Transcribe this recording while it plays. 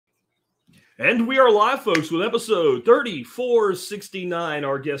And we are live, folks, with episode 3469.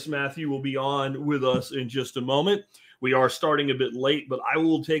 Our guest Matthew will be on with us in just a moment. We are starting a bit late, but I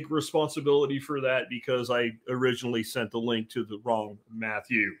will take responsibility for that because I originally sent the link to the wrong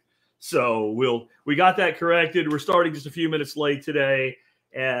Matthew. So we got that corrected. We're starting just a few minutes late today,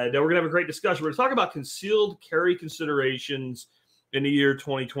 and we're going to have a great discussion. We're going to talk about concealed carry considerations in the year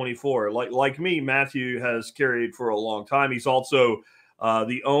 2024. Like me, Matthew has carried for a long time. He's also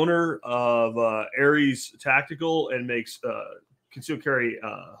the owner of Aries Tactical and makes concealed carry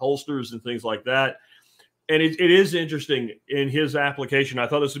holsters and things like that. And it is interesting in his application. I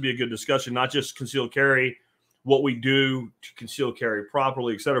thought this would be a good discussion, not just concealed carry, what we do to conceal carry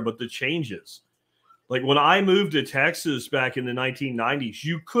properly, et cetera, but the changes. Like when I moved to Texas back in the 1990s,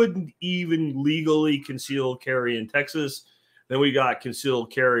 you couldn't even legally conceal carry in Texas. Then we got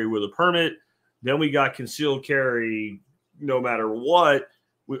concealed carry with a permit. Then we got concealed carry no matter what.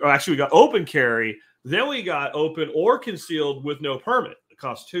 We got open carry. Then we got open or concealed with no permit,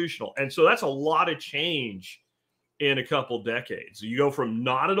 constitutional. And so that's a lot of change in a couple decades. You go from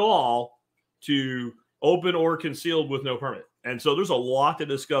not at all to open or concealed with no permit. And so there's a lot to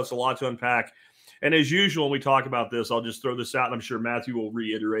discuss, a lot to unpack. And as usual, when we talk about this, I'll just throw this out, and I'm sure Matthew will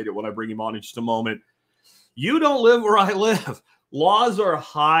reiterate it when I bring him on in just a moment. You don't live where I live. Laws are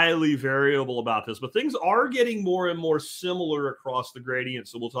highly variable about this, but things are getting more and more similar across the gradient.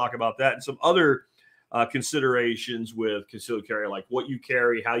 So we'll talk about that and some other considerations with concealed carry, like what you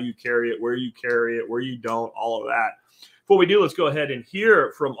carry, how you carry it, where you don't, all of that. Before we do, let's go ahead and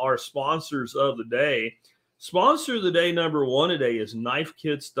hear from our sponsors of the day. Sponsor of the day number one today is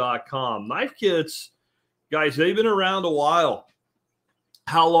knifekits.com. Knife Kits, guys, they've been around a while.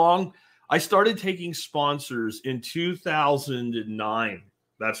 How long? I started taking sponsors in 2009.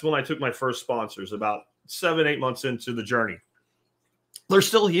 That's when I took my first sponsors, about 7-8 months into the journey. They're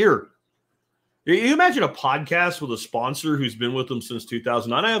still here. You imagine a podcast with a sponsor who's been with them since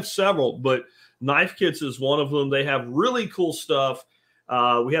 2009. I have several, but Knife Kits is one of them. They have really cool stuff.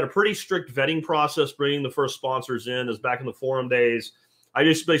 We had a pretty strict vetting process bringing the first sponsors in, as back in the forum days. I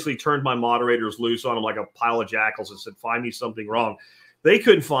just basically turned my moderators loose on them like a pile of jackals and said, find me something wrong. They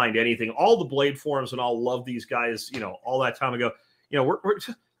couldn't find anything. All the Blade forums and all love these guys, all that time ago. We're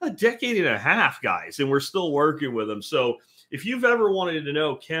a decade and a half, guys, and we're still working with them. So if you've ever wanted to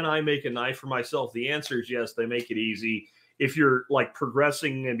know, can I make a knife for myself? The answer is yes, they make it easy. If you're like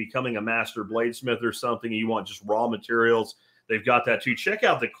progressing and becoming a master bladesmith or something, and you want just raw materials, they've got that too. Check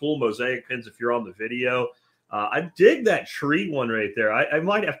out the cool mosaic pins if you're on the video. I dig that tree one right there. I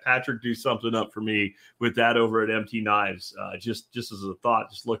might have Patrick do something up for me with that over at MT Knives. Just as a thought,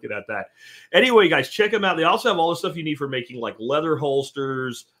 just looking at that. Anyway, guys, check them out. They also have all the stuff you need for making like leather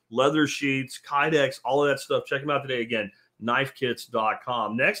holsters, leather sheets, Kydex, all of that stuff. Check them out today. Again,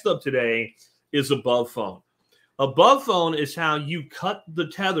 knifekits.com. Next up today is Above Phone. Above Phone is how you cut the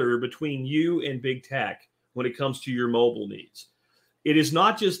tether between you and big tech when it comes to your mobile needs. It is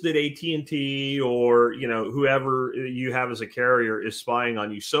not just that AT&T or whoever you have as a carrier is spying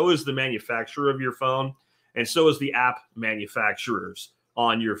on you. So is the manufacturer of your phone, and so is the app manufacturers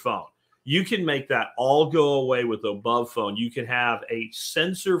on your phone. You can make that all go away with Above Phone. You can have a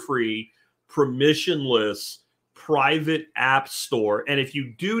sensor-free, permissionless, private app store. And if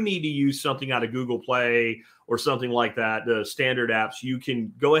you do need to use something out of Google Play or something like that, the standard apps, you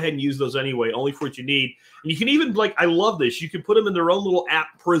can go ahead and use those anyway, only for what you need. And you can even, I love this, you can put them in their own little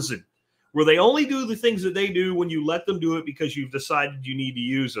app prison where they only do the things that they do when you let them do it because you've decided you need to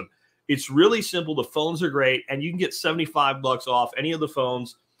use them. It's really simple. The phones are great, and you can get $75 off any of the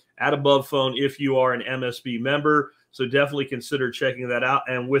phones at Above Phone if you are an MSB member. So definitely consider checking that out.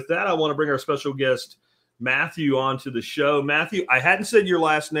 And with that, I want to bring our special guest, Matthew, onto the show. Matthew, I hadn't said your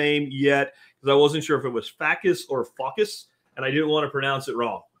last name yet because I wasn't sure if it was Facas or Facas, and I didn't want to pronounce it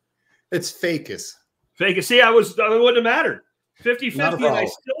wrong. It's Facas. Facas. See, it wouldn't have mattered. 50-50, and I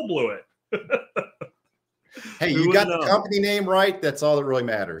still blew it. Hey, you got the company name right. That's all that really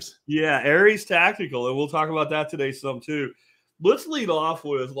matters. Yeah, Aries Tactical, and we'll talk about that today some too. Let's lead off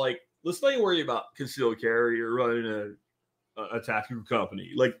with, let's not worry about concealed carry or running a tactical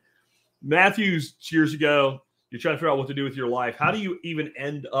company. Matthews years ago, you're trying to figure out what to do with your life. How do you even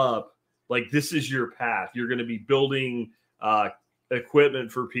end up this is your path? You're going to be building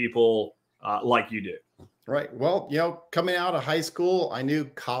equipment for people like you do. Right. Well, coming out of high school, I knew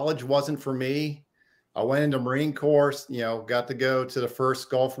college wasn't for me. I went into Marine Corps, got to go to the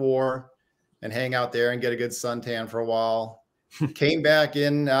first Gulf War and hang out there and get a good suntan for a while. Came back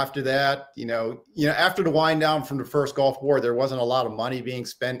in after that, after the wind down from the first Gulf War, there wasn't a lot of money being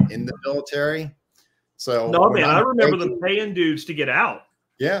spent in the military. So no, man, I remember them paying dudes to get out.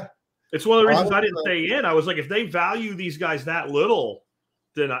 Yeah. It's one of the reasons I didn't stay in. I was like, if they value these guys that little,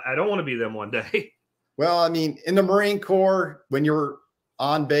 then I don't want to be them one day. Well, I mean, in the Marine Corps, when you're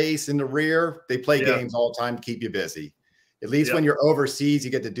on base in the rear, they play games all the time to keep you busy. At least when you're overseas,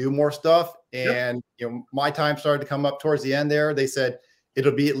 you get to do more stuff. And you know, my time started to come up towards the end there. They said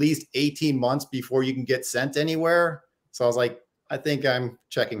it'll be at least 18 months before you can get sent anywhere. So I was like, I think I'm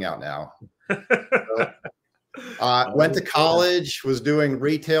checking out now. Went to college, was doing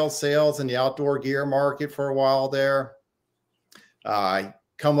retail sales in the outdoor gear market for a while there. I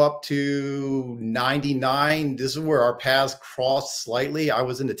come up to 99. This is where our paths crossed slightly. I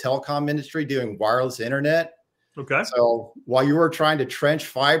was in the telecom industry doing wireless internet. Okay. So while you were trying to trench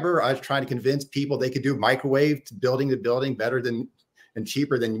fiber, I was trying to convince people they could do microwave building to building better than and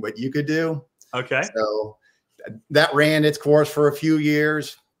cheaper than what you could do. Okay. So that ran its course for a few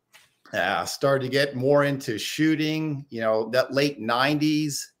years. Started to get more into shooting, you know, that late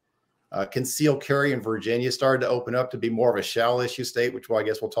 90s. Concealed carry in Virginia started to open up to be more of a shall issue state, which I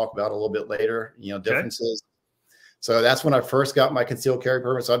guess we'll talk about a little bit later, you know, differences. So that's when I first got my concealed carry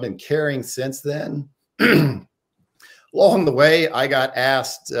permit. So I've been carrying since then. Along the way, I got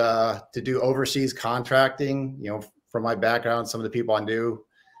asked to do overseas contracting, you know, from my background, some of the people I knew.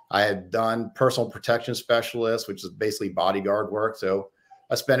 I had done personal protection specialist, which is basically bodyguard work. So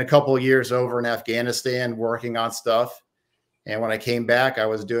I spent a couple of years over in Afghanistan working on stuff. And when I came back, I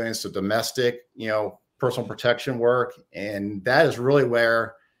was doing some domestic, you know, personal protection work. And that is really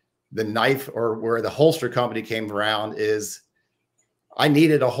where the knife or where the holster company came around is I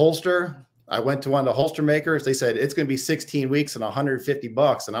needed a holster. I went to one of the holster makers. They said, it's going to be 16 weeks and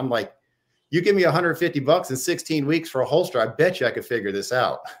 $150. And I'm like, you give me $150 in 16 weeks for a holster. I bet you I could figure this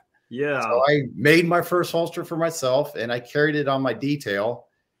out. Yeah. So I made my first holster for myself and I carried it on my detail,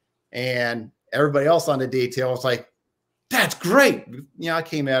 and everybody else on the detail was like, that's great. You know, I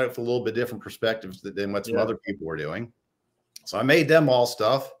came at it with a little bit different perspectives than what some other people were doing. So I made them all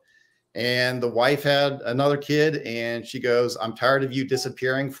stuff. And the wife had another kid and she goes, I'm tired of you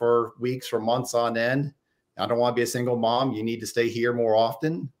disappearing for weeks or months on end. I don't want to be a single mom. You need to stay here more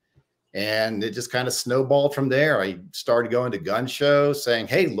often. And it just kind of snowballed from there. I started going to gun shows saying,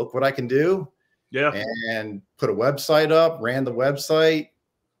 hey, look what I can do. Yeah. And put a website up, ran the website.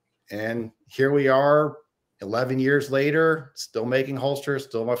 And here we are 11 years later, still making holsters,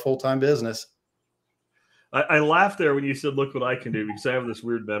 still my full-time business. I laughed there when you said, look what I can do, because I have this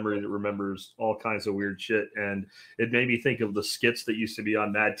weird memory that remembers all kinds of weird shit. And it made me think of the skits that used to be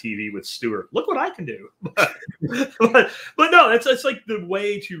on Mad TV with Stewart. Look what I can do. But no, it's like the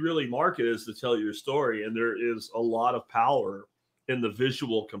way to really market is to tell your story. And there is a lot of power in the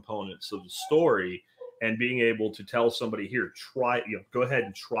visual components of the story and being able to tell somebody, here, try, you know, go ahead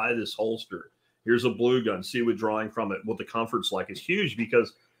and try this holster. Here's a blue gun. See what drawing from it, what the comfort's like is huge,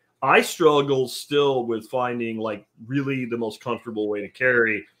 because I struggle still with finding like really the most comfortable way to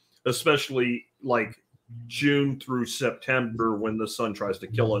carry, especially like June through September when the sun tries to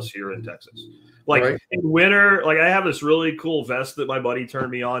kill us here in Texas. Like in winter, like I have this really cool vest that my buddy turned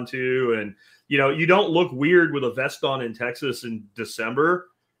me on to. And, you know, you don't look weird with a vest on in Texas in December,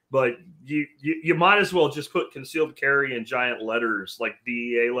 but you might as well just put concealed carry in giant letters, like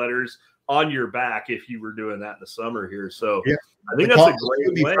DEA letters, on your back if you were doing that in the summer here. So yeah, I think that's a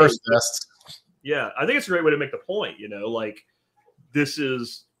great way. Yeah, I think it's a great way to make the point, you know, like this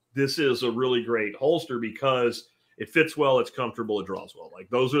is a really great holster because it fits well, it's comfortable, it draws well. Like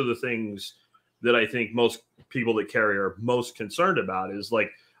those are the things that I think most people that carry are most concerned about is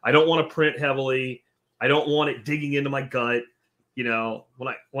like, I don't want to print heavily. I don't want it digging into my gut. You know,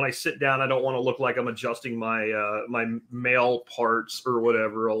 when I sit down, I don't want to look like I'm adjusting my my male parts or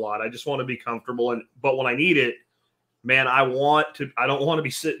whatever a lot. I just want to be comfortable. But when I need it, man, I don't want to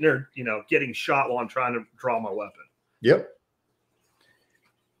be sitting there, you know, getting shot while I'm trying to draw my weapon. Yep.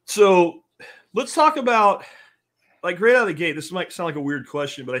 So let's talk about, like, right out of the gate, this might sound like a weird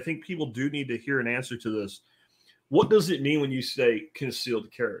question, but I think people do need to hear an answer to this. What does it mean when you say concealed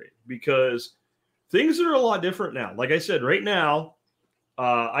carry? Because things are a lot different now. Like I said, right now,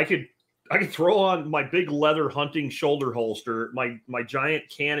 I could throw on my big leather hunting shoulder holster, my giant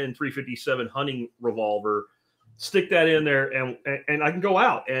Canon 357 hunting revolver, stick that in there, and I can go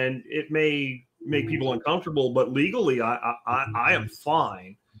out. And it may make people uncomfortable, but legally, I am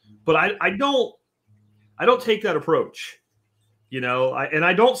fine. But I don't take that approach, you know. And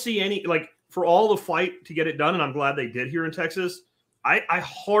I don't see any, like, for all the fight to get it done, and I'm glad they did here in Texas. I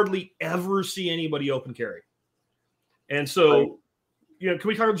hardly ever see anybody open carry. And so, you know, can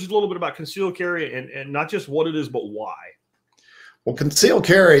we talk just a little bit about concealed carry and not just what it is, but why? Well, concealed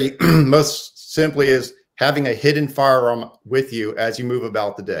carry most simply is having a hidden firearm with you as you move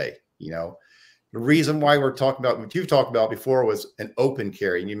about the day. You know, the reason why we're talking about what you've talked about before was an open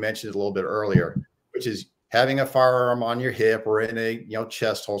carry, and you mentioned it a little bit earlier, which is having a firearm on your hip or in a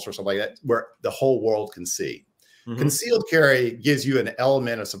chest holster or something like that, where the whole world can see. Concealed carry gives you an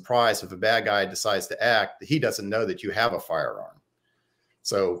element of surprise if a bad guy decides to act, that he doesn't know that you have a firearm.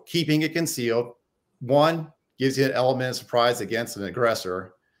 So keeping it concealed, one, gives you an element of surprise against an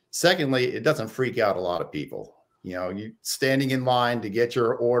aggressor. Secondly, it doesn't freak out a lot of people. You standing in line to get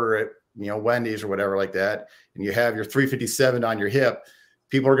your order at Wendy's or whatever like that, and you have your 357 on your hip,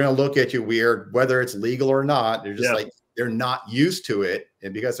 people are going to look at you weird, whether it's legal or not. They're just like, they're not used to it.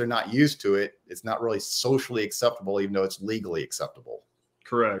 And because they're not used to it, it's not really socially acceptable, even though it's legally acceptable.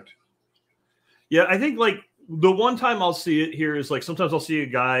 Correct. Yeah, I think like the one time I'll see it here is like sometimes I'll see a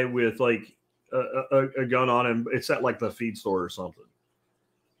guy with like a gun on him. It's at like the feed store or something.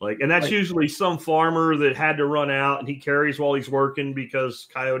 Like, and that's usually some farmer that had to run out and he carries while he's working because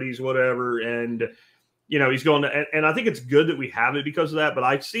coyotes, whatever. And, he's going to, and I think it's good that we have it because of that, but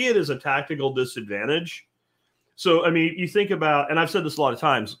I see it as a tactical disadvantage. So, I mean, you think about, and I've said this a lot of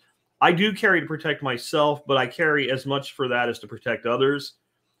times, I do carry to protect myself, but I carry as much for that as to protect others.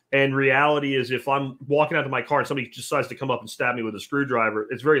 And reality is if I'm walking out to my car and somebody decides to come up and stab me with a screwdriver,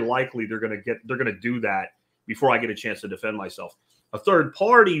 it's very likely they're going to do that before I get a chance to defend myself. A third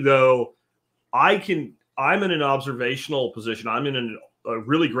party, though, I'm in an observational position. I'm in a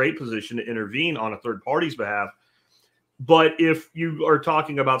really great position to intervene on a third party's behalf. But if you are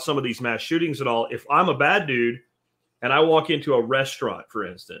talking about some of these mass shootings and all, if I'm a bad dude and I walk into a restaurant, for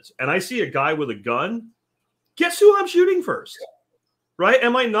instance, and I see a guy with a gun, guess who I'm shooting first? Right?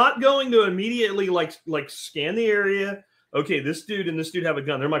 Am I not going to immediately like scan the area? Okay, this dude and this dude have a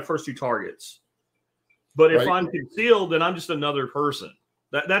gun. They're my first two targets. But if I'm concealed, then I'm just another person.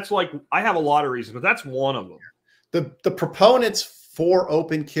 That's like, I have a lot of reasons, but that's one of them. The proponents for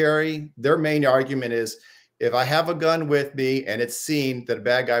open carry, their main argument is if I have a gun with me and it's seen, that a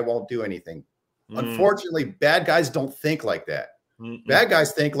bad guy won't do anything. Unfortunately, bad guys don't think like that. Bad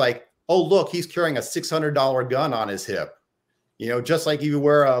guys think like, oh, look, he's carrying a $600 gun on his hip. Just like you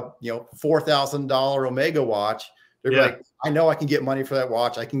wear a $4,000 Omega watch, they're like, I know I can get money for that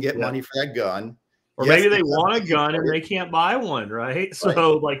watch. I can get money for that gun. Or maybe they want a gun and they can't buy one, right?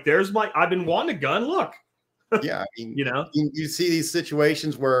 So like, I've been wanting a gun. Look. Yeah. I mean, you see these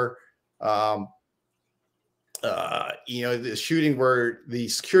situations where, the shooting where the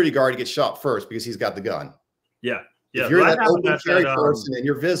security guard gets shot first because he's got the gun. Yeah. If you're that open carry person and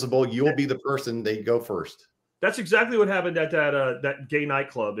you're visible, you'll be the person they go first. That's exactly what happened at that gay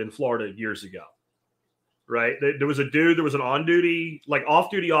nightclub in Florida years ago. Right. There was a dude, there was an on-duty, like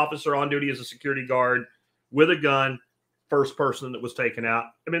off-duty officer on duty as a security guard with a gun, first person that was taken out.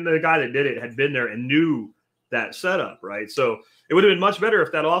 I mean, the guy that did it had been there and knew that setup, right? So it would have been much better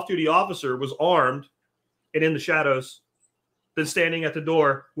if that off-duty officer was armed and in the shadows than standing at the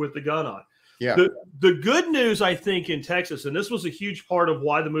door with the gun on. Yeah. The good news, I think, in Texas, and this was a huge part of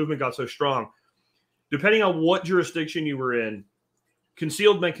why the movement got so strong, depending on what jurisdiction you were in,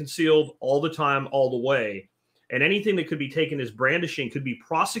 concealed meant concealed all the time, all the way. And anything that could be taken as brandishing could be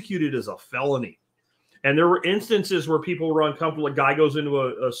prosecuted as a felony. And there were instances where people were uncomfortable. A guy goes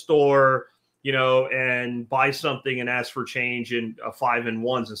into a store, and buys something and asks for change in 5 and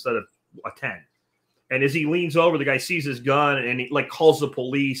 1s instead of a 10. And as he leans over, the guy sees his gun and he like calls the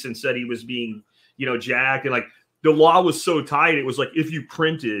police and said he was being, jacked. And like the law was so tight, it was like if you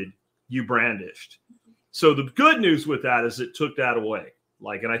printed, you brandished. So the good news with that is it took that away.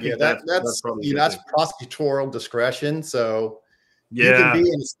 Like, and I think that's probably that's prosecutorial discretion. So you can be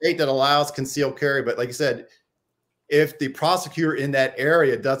in a state that allows concealed carry, but like you said, if the prosecutor in that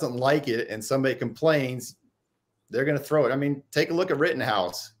area doesn't like it and somebody complains, they're going to throw it. I mean, take a look at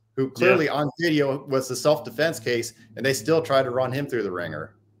Rittenhouse, who clearly on video was the self-defense case, and they still tried to run him through the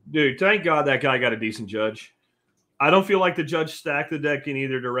ringer. Dude, thank God that guy got a decent judge. I don't feel like the judge stacked the deck in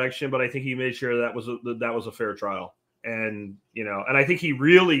either direction, but I think he made sure that was a fair trial. And, and I think he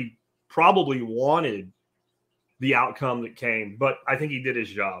really probably wanted the outcome that came, but I think he did his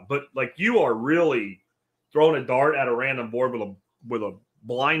job. But like, you are really throwing a dart at a random board with a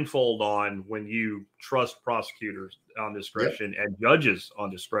blindfold on when you trust prosecutors on discretion and judges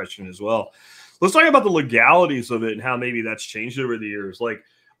on discretion as well. Let's talk about the legalities of it and how maybe that's changed over the years. Like,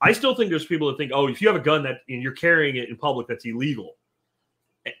 I still think there's people that think, oh, if you have a gun and you're carrying it in public, that's illegal.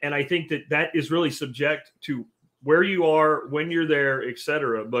 And I think that is really subject to where you are, when you're there, et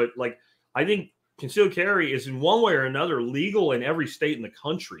cetera. But like, I think concealed carry is in one way or another legal in every state in the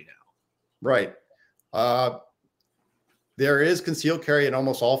country now. Right. There is concealed carry in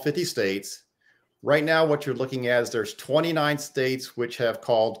almost all 50 states. Right now, what you're looking at is there's 29 states which have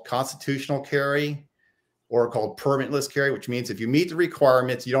called constitutional carry or called permitless carry, which means if you meet the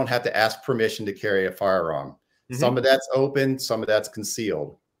requirements, you don't have to ask permission to carry a firearm. Some of that's open, some of that's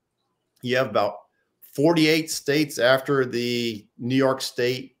concealed. You have about 48 states after the New York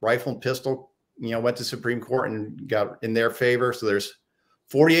State rifle and pistol, went to Supreme Court and got in their favor. So there's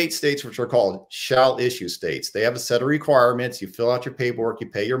 48 states which are called shall issue states. They have a set of requirements. You fill out your paperwork, you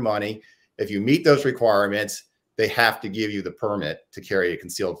pay your money. If you meet those requirements, they have to give you the permit to carry a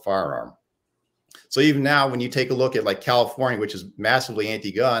concealed firearm. So even now, when you take a look at like California, which is massively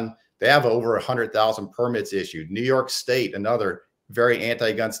anti-gun, they have over 100,000 permits issued. New York State, another very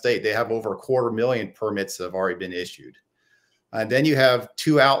anti-gun state, they have over 250,000 permits that have already been issued. And then you have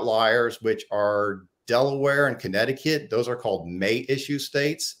two outliers, which are Delaware and Connecticut. Those are called may issue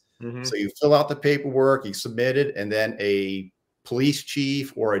states. So you fill out the paperwork, you submit it, and then a police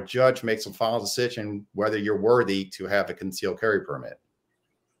chief or a judge makes a final decision whether you're worthy to have a concealed carry permit.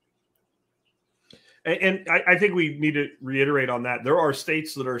 And I think we need to reiterate on that. There are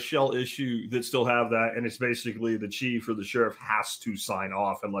states that are shell issue that still have that, and it's basically the chief or the sheriff has to sign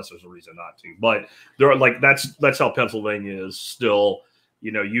off unless there's a reason not to. But there are like that's how Pennsylvania is still.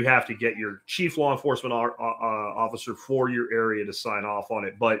 You have to get your chief law enforcement officer for your area to sign off on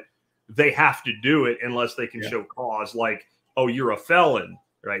it, but they have to do it unless they can show cause, like, oh, you're a felon,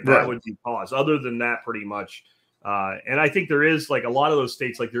 right? That would be cause. Other than that, pretty much. And I think there is like a lot of those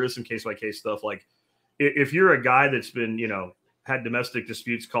states, like there is some case by case stuff, like. If you're a guy that's been, had domestic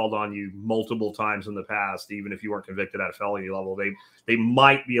disputes called on you multiple times in the past, even if you weren't convicted at a felony level, they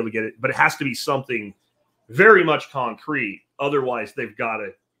might be able to get it, but it has to be something very much concrete. Otherwise, they've got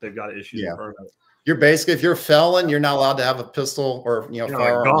to issue the permit. You're basically, if you're a felon, you're not allowed to have a pistol or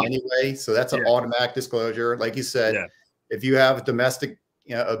firearm anyway. So that's an automatic disclosure. Like you said, if you have domestic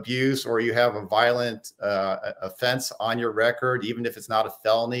abuse or you have a violent offense on your record, even if it's not a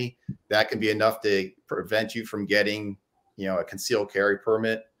felony, that can be enough to prevent you from getting, a concealed carry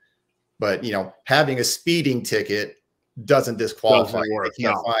permit. But, having a speeding ticket doesn't disqualify you. They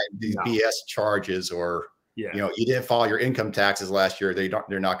can't find these BS charges or, you didn't file your income taxes last year.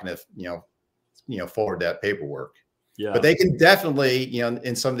 They're not going to, forward that paperwork. But they can definitely,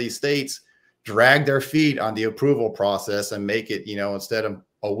 in some of these states, drag their feet on the approval process and make it, instead of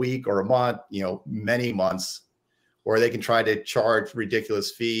a week or a month, many months, or they can try to charge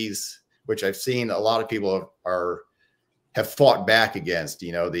ridiculous fees, which I've seen a lot of people have fought back against,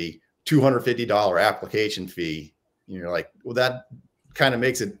 the $250 application fee. You're like, well, that kind of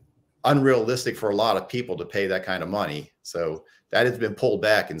makes it unrealistic for a lot of people to pay that kind of money. So that has been pulled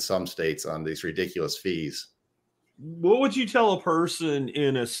back in some states on these ridiculous fees. What would you tell a person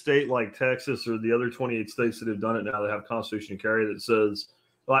in a state like Texas or the other 28 states that have done it now that have constitutional carry that says,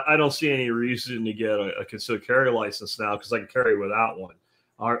 well, I don't see any reason to get a concealed carry license now because I can carry without one?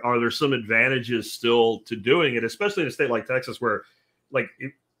 Are there some advantages still to doing it, especially in a state like Texas where like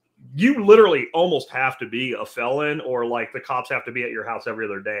you literally almost have to be a felon or like the cops have to be at your house every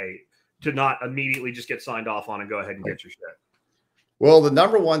other day to not immediately just get signed off on and go ahead and get your shit? Well, the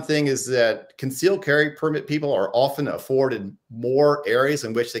number one thing is that concealed carry permit people are often afforded more areas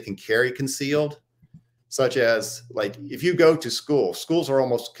in which they can carry concealed, such as like if you go to school, schools are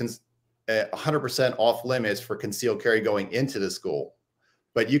almost 100% off limits for concealed carry going into the school.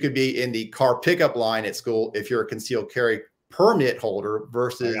 But you could be in the car pickup line at school if you're a concealed carry permit holder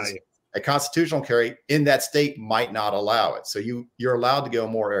versus a constitutional carry in that state might not allow it. So you're allowed to go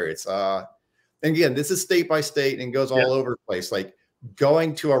more areas. And again, this is state by state and goes all over the place. Like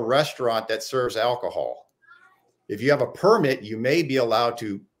going to a restaurant that serves alcohol. If you have a permit, you may be allowed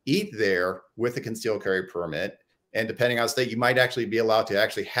to eat there with a concealed carry permit. And depending on the state, you might actually be allowed to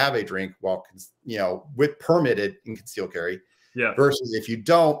actually have a drink while, with permitted in concealed carry. Versus if you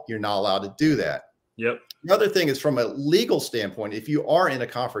don't, you're not allowed to do that. The other thing is from a legal standpoint, if you are in a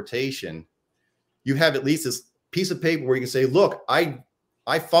confrontation, you have at least this piece of paper where you can say, look,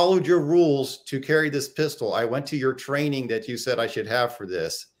 I followed your rules to carry this pistol. I went to your training that you said I should have for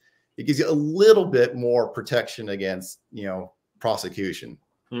this. It gives you a little bit more protection against, prosecution.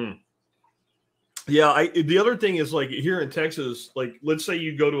 Yeah. The other thing is like here in Texas, like let's say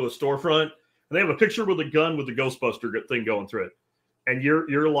you go to a storefront and they have a picture with a gun with the Ghostbuster thing going through it and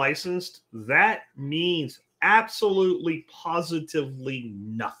you're licensed. That means absolutely positively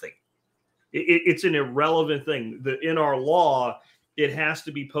nothing. It's an irrelevant thing. In our law, it has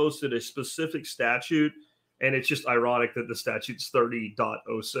to be posted a specific statute, and it's just ironic that the statute's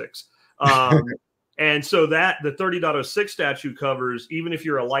 30.06. And so that the 30.06 statute covers, even if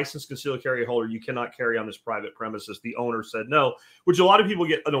you're a licensed concealed carry holder, you cannot carry on this private premises. The owner said no, which a lot of people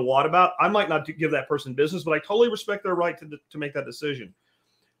get in a wad about. I might not give that person business, but I totally respect their right to make that decision.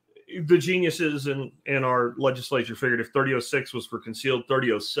 The geniuses in our legislature figured if 3006 was for concealed,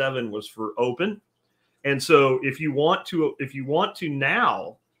 3007 was for open. And so if you want to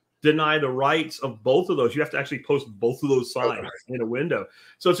now deny the rights of both of those, you have to actually post both of those signs in a window.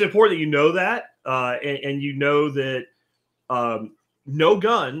 So it's important that you know that, and you know that no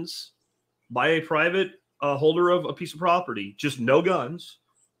guns by a private holder of a piece of property, just no guns,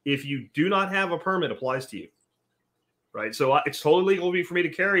 if you do not have a permit, applies to you. Right. So it's totally legal for me to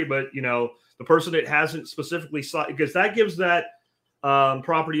carry, but, you know, the person that hasn't specifically sought, because that gives that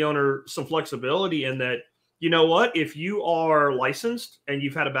property owner some flexibility in that, you know what, if you are licensed and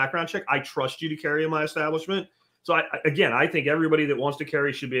you've had a background check, I trust you to carry in my establishment. So I think everybody that wants to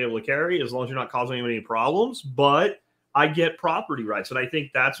carry should be able to carry as long as you're not causing any problems, but I get property rights. And I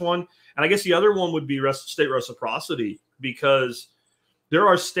think that's one. And I guess the other one would be state reciprocity, because there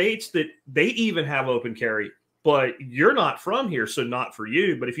are states that they even have open carry, but you're not from here, so not for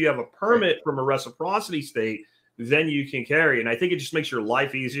you. But if you have a permit from a reciprocity state, then you can carry. And I think it just makes your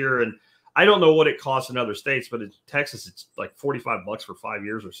life easier. And I don't know what it costs in other states, but in Texas, it's like $45 for 5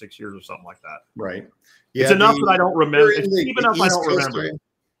 years or 6 years or something like that. Right. Yeah, it's enough that I don't remember. It's cheap enough I don't remember.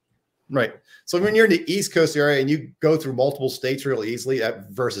 Right. So when you're in the East Coast area and you go through multiple states real easily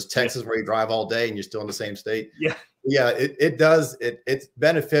versus Texas, where you drive all day and you're still in the same state. Yeah. Yeah, it's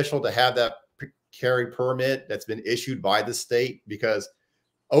beneficial to have that carry permit that's been issued by the state, because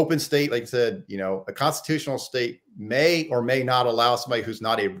open state, like I said, you know, a constitutional state may or may not allow somebody who's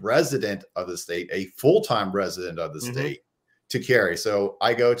not a resident of the state, a full-time resident of the state, to carry. So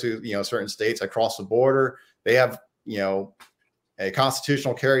I go to, you know, certain states, I cross the border, they have, you know, a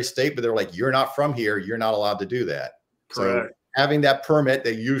constitutional carry state, but they're like, you're not from here, you're not allowed to do that. Correct. So having that permit,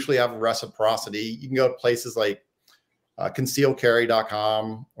 they usually have reciprocity. You can go to places like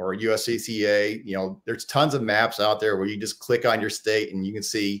concealcarry.com or USCCA. You know, there's tons of maps out there where you just click on your state and you can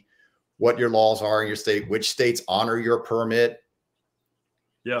see what your laws are in your state, which states honor your permit.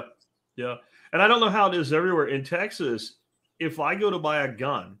 Yeah. Yeah. And I don't know how it is everywhere. In Texas, if I go to buy a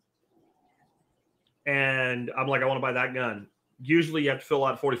gun and I'm like, I want to buy that gun, usually you have to fill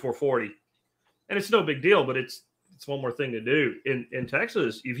out 4440. And it's no big deal, but it's one more thing to do. In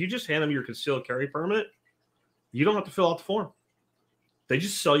Texas, if you just hand them your concealed carry permit, you don't have to fill out the form. They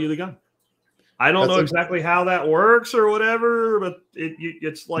just sell you the gun. I don't know exactly how that works or whatever, but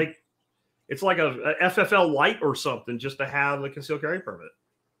it's like a FFL light or something just to have the concealed carry permit.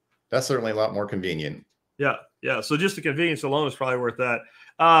 That's certainly a lot more convenient. Yeah, yeah. So just the convenience alone is probably worth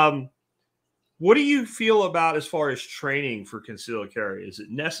that. What do you feel about as far as training for concealed carry? Is it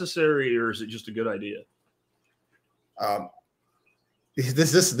necessary or is it just a good idea?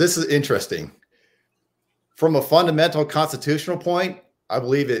 This is interesting. From a fundamental constitutional point, I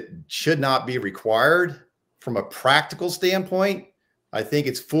believe it should not be required. From a practical standpoint, I think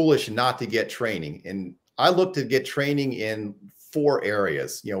it's foolish not to get training. And I look to get training in 4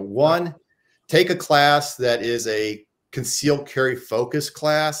 areas. You know, 1, take a class that is a concealed carry focus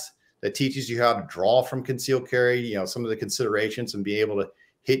class that teaches you how to draw from concealed carry, you know, some of the considerations and be able to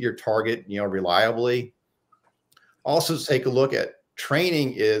hit your target, you know, reliably. Also, take a look at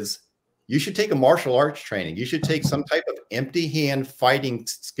training is, you should take a martial arts training. You should take some type of empty hand fighting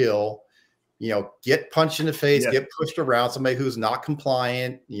skill, you know, get punched in the face, get pushed around, somebody who's not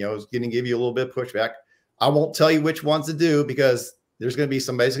compliant, you know, is going to give you a little bit of pushback. I won't tell you which ones to do, because there's going to be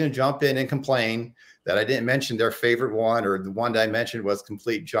somebody's going to jump in and complain that I didn't mention their favorite one, or the one that I mentioned was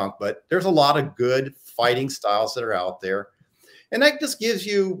complete junk. But there's a lot of good fighting styles that are out there. And that just gives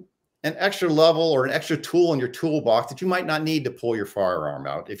you an extra level or an extra tool in your toolbox that you might not need to pull your firearm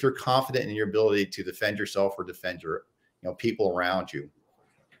out if you're confident in your ability to defend yourself or defend your, you know, people around you.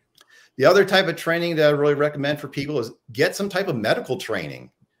 The other type of training that I really recommend for people is get some type of medical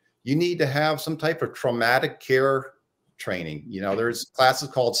training. You need to have some type of traumatic care training. You know, there's classes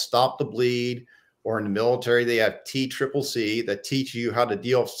called Stop the Bleed, or in the military, they have TCCC that teach you how to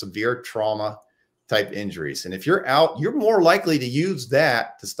deal with severe trauma type injuries. And if you're out, you're more likely to use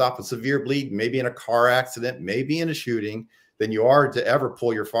that to stop a severe bleed, maybe in a car accident, maybe in a shooting, than you are to ever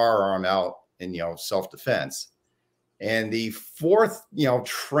pull your firearm out in, you know, self-defense. And the 4th, you know,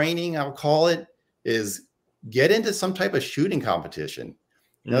 training, I'll call it, is get into some type of shooting competition.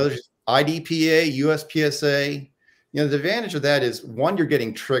 You know, there's IDPA, USPSA. You know, the advantage of that is, 1, you're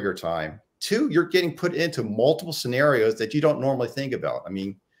getting trigger time. 2, you're getting put into multiple scenarios that you don't normally think about. I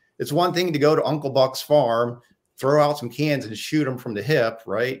mean, it's one thing to go to Uncle Buck's farm, throw out some cans and shoot them from the hip,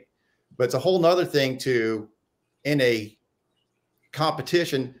 right? But it's a whole nother thing to, in a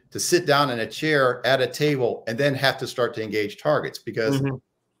competition, to sit down in a chair at a table and then have to start to engage targets, because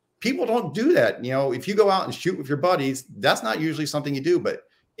people don't do that. You know, if you go out and shoot with your buddies, that's not usually something you do. But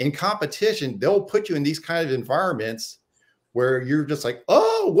in competition, they'll put you in these kind of environments where you're just like,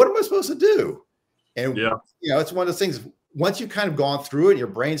 oh, what am I supposed to do? And, you know, it's one of those things, once you've kind of gone through it, and your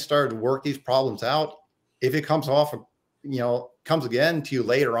brain started to work these problems out, if it comes off, you know, comes again to you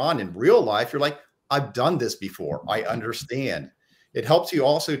later on in real life, you're like, I've done this before. I understand. It helps you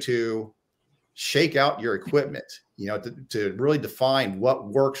also to shake out your equipment, you know, to really define what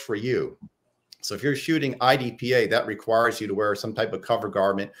works for you. So if you're shooting IDPA, that requires you to wear some type of cover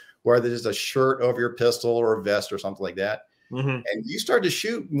garment, whether it's a shirt over your pistol or a vest or something like that. And you start to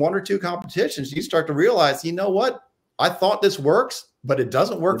shoot 1 or 2 competitions, you start to realize, you know what? I thought this works, but it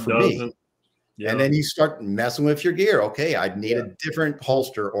doesn't work for me. And then you start messing with your gear. Okay, I need a different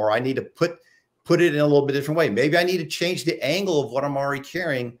holster, or I need to put it in a little bit different way. Maybe I need to change the angle of what I'm already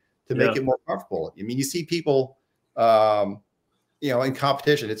carrying to make it more comfortable. I mean, you see people, you know, in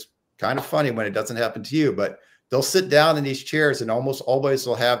competition, it's kind of funny when it doesn't happen to you, but they'll sit down in these chairs, and almost always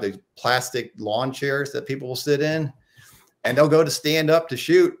they'll have the plastic lawn chairs that people will sit in, and they'll go to stand up to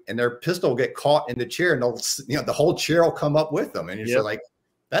shoot, and their pistol will get caught in the chair, and they'll, you know, the whole chair will come up with them. And you're just like,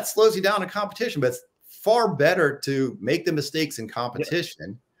 that slows you down in competition, but it's far better to make the mistakes in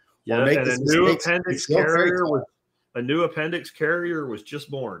competition. Or make and a new appendix carrier was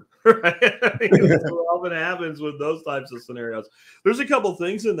just born. Right? That's what often happens with those types of scenarios. There's a couple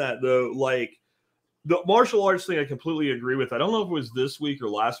things in that, though, like the martial arts thing. I completely agree with. I don't know if it was this week or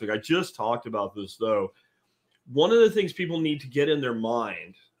last week. I just talked about this, though. One of the things people need to get in their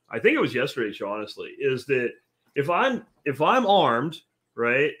mind, I think it was yesterday's show, honestly, is that if I'm armed,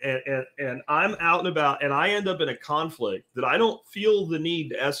 right, and I'm out and about, and I end up in a conflict, that I don't feel the need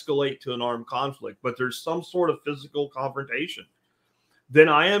to escalate to an armed conflict, but there's some sort of physical confrontation, then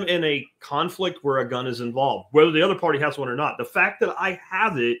I am in a conflict where a gun is involved, whether the other party has one or not. The fact that I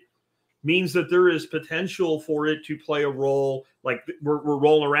have it means that there is potential for it to play a role. Like we're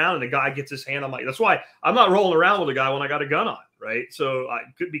rolling around and the guy gets his hand on my, that's why I'm not rolling around with a guy when I got a gun on, right? So I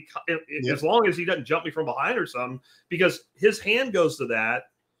could be, as long as he doesn't jump me from behind or something, because his hand goes to that.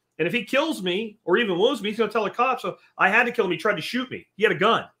 And if he kills me or even wounds me, he's going to tell the cops, so I had to kill him. He tried to shoot me. He had a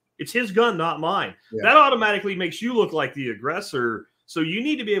gun. It's his gun, not mine. That automatically makes you look like the aggressor. So you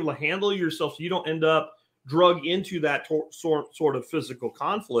need to be able to handle yourself so you don't end up drug into that sort of physical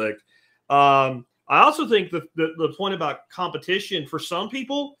conflict. I also think the point about competition, for some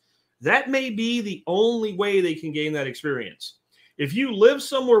people, that may be the only way they can gain that experience. If you live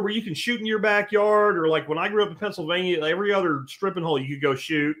somewhere where you can shoot in your backyard, or like when I grew up in Pennsylvania, every other stripping hole you could go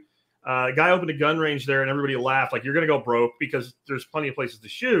shoot. A guy opened a gun range there and everybody laughed like you're going to go broke because there's plenty of places to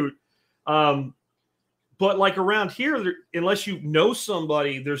shoot. But like around here, unless you know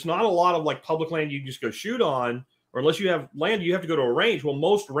somebody, there's not a lot of like public land you can just go shoot on, or unless you have land, you have to go to a range. Well,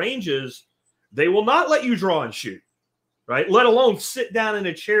 most ranges, they will not let you draw and shoot, right? Let alone sit down in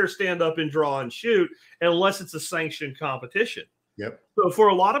a chair, stand up and draw and shoot, unless it's a sanctioned competition. So for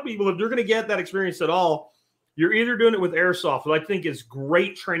a lot of people, if they're going to get that experience at all, you're either doing it with airsoft, which I think is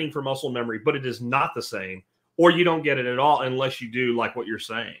great training for muscle memory, but it is not the same, or you don't get it at all unless you do like what you're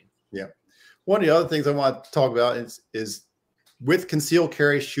saying. One of the other things I want to talk about is with concealed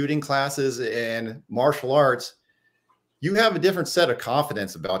carry shooting classes and martial arts, you have a different set of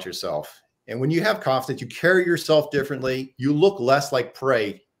confidence about yourself. And when you have confidence, you carry yourself differently. You look less like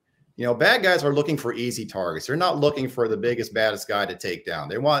prey. You know, bad guys are looking for easy targets. They're not looking for the biggest, baddest guy to take down.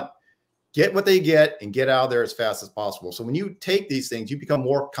 They want get what they get and get out of there as fast as possible. So when you take these things, you become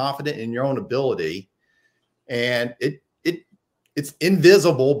more confident in your own ability, and it's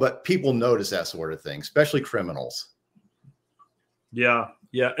invisible, but people notice that sort of thing, especially criminals. Yeah.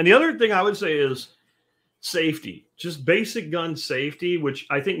 And the other thing I would say is safety, just basic gun safety, which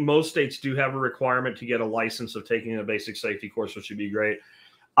I think most states do have a requirement to get a license of taking a basic safety course, which would be great.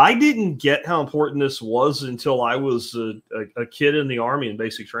 I didn't get how important this was until I was a kid in the Army in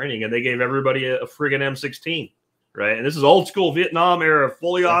basic training, and they gave everybody a friggin' M16, right? And this is old school Vietnam era,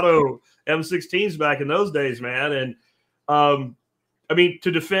 fully auto M16s back in those days, man. And I mean,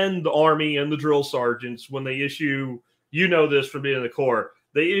 to defend the Army and the drill sergeants, when they issue, you know this from being in the Corps,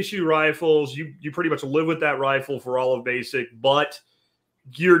 they issue rifles. You pretty much live with that rifle for all of basic, but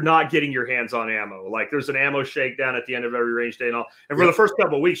you're not getting your hands on ammo. Like there's an ammo shakedown at the end of every range day and all. And for the first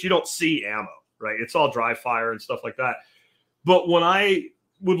couple of weeks, you don't see ammo, right? It's all dry fire and stuff like that. But when I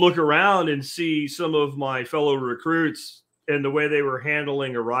would look around and see some of my fellow recruits and the way they were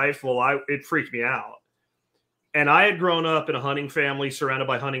handling a rifle, it freaked me out. And I had grown up in a hunting family, surrounded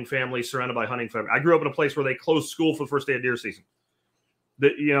by hunting families, surrounded by hunting family. I grew up in a place where they closed school for the first day of deer season.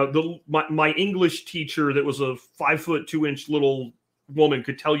 My English teacher that was a 5'2" little woman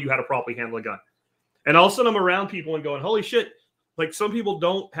could tell you how to properly handle a gun. And all of a sudden I'm around people and going, holy shit. Like, some people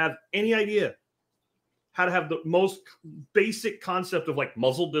don't have any idea how to have the most basic concept of like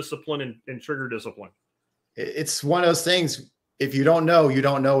muzzle discipline and trigger discipline. It's one of those things. If you don't know what you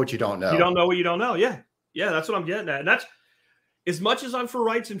don't know. You don't know what you don't know. Yeah. Yeah. That's what I'm getting at. And that's, as much as I'm for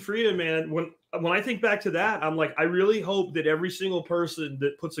rights and freedom, man, when I think back to that, I'm like, I really hope that every single person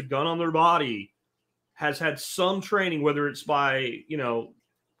that puts a gun on their body has had some training, whether it's by,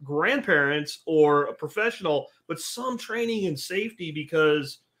 grandparents or a professional, but some training in safety,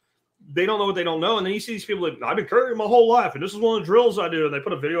 because they don't know what they don't know. And then you see these people that, I've been carrying my whole life, and this is one of the drills I do. And they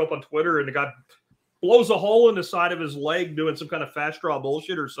put a video up on Twitter, and the guy blows a hole in the side of his leg doing some kind of fast draw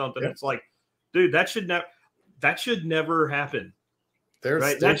bullshit or something. Yep. It's like, dude, that should never happen.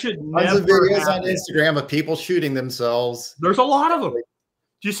 That should tons of videos happen on Instagram of people shooting themselves. There's a lot of them. Do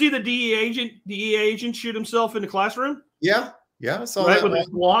you see the DEA agent shoot himself in the classroom? Yeah. Yeah, so right, with his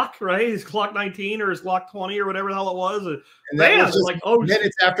Glock, right? His Glock 19 or his Glock 20 or whatever the hell it was. And that was just like,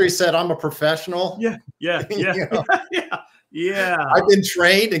 minutes after he said, "I'm a professional." Yeah. Yeah. Yeah. I've been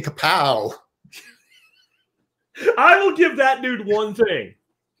trained, and kapow. I will give that dude one thing.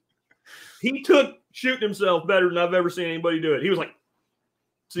 He took shooting himself better than I've ever seen anybody do it. He was like,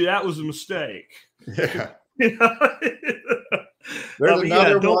 "See, that was a mistake." Yeah. There's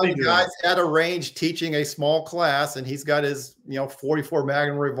another one. The guy's at a range teaching a small class, and he's got his 44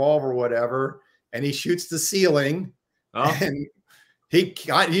 Magnum revolver or whatever, and he shoots the ceiling, and he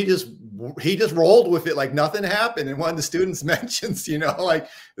just rolled with it like nothing happened. And one of the students mentions, like,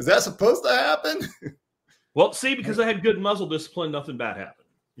 is that supposed to happen? Well, see, because I had good muzzle discipline, nothing bad happened.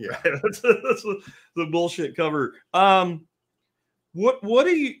 Yeah, that's the bullshit cover. What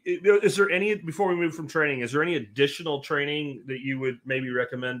do you, is there any, before we move from training, is there any additional training that you would maybe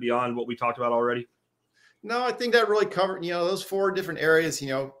recommend beyond what we talked about already? No, I think that really covered, those 4 different areas.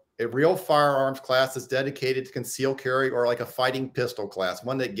 A real firearms class that's dedicated to concealed carry, or like a fighting pistol class,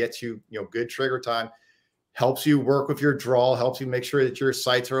 one that gets you, good trigger time, helps you work with your draw, helps you make sure that your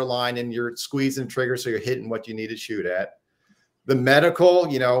sights are aligned and you're squeezing triggers so you're hitting what you need to shoot at. The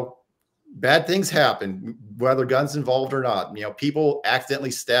medical, bad things happen, whether guns involved or not. People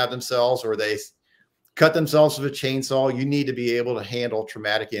accidentally stab themselves, or they cut themselves with a chainsaw. You need to be able to handle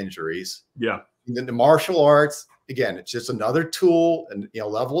traumatic injuries. Yeah. And then the martial arts, again, it's just another tool and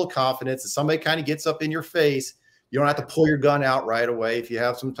level of confidence. If somebody kind of gets up in your face, you don't have to pull your gun out right away. If you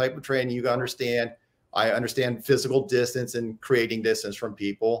have some type of training, you understand. I understand physical distance and creating distance from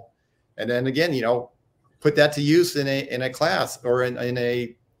people. And then again, put that to use in a class or in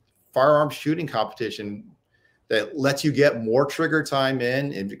a firearm shooting competition that lets you get more trigger time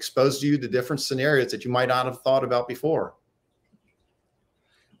in and exposes you to different scenarios that you might not have thought about before.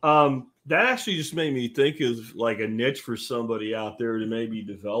 That actually just made me think of like a niche for somebody out there to maybe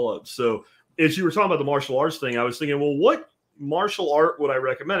develop. So as you were talking about the martial arts thing, I was thinking, well, what martial art would I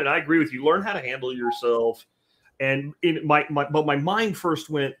recommend? And I agree with you. Learn how to handle yourself. And my mind first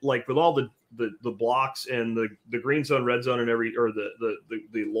went like with all the blocks and the green zone, red zone, and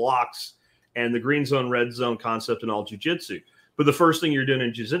the locks and the green zone, red zone concept and all jiu-jitsu. But the first thing you're doing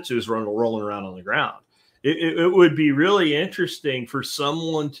in jiu-jitsu is rolling around on the ground. It would be really interesting for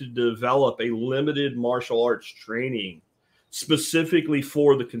someone to develop a limited martial arts training specifically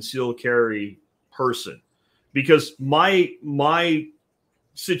for the concealed carry person, because my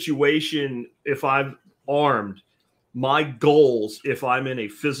situation, if I'm armed, my goals, if I'm in a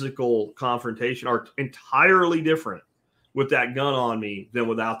physical confrontation, are entirely different with that gun on me than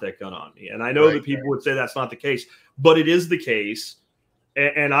without that gun on me. And I know that people would say that's not the case, but it is the case.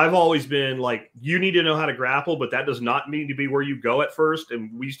 And I've always been like, you need to know how to grapple, but that does not mean to be where you go at first.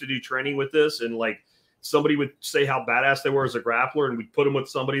 And we used to do training with this, and like somebody would say how badass they were as a grappler, and we'd put them with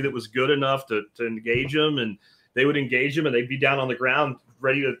somebody that was good enough to engage them, and they would engage them, and they'd be down on the ground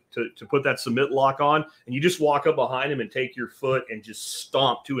ready to put that submit lock on, and you just walk up behind them and take your foot and just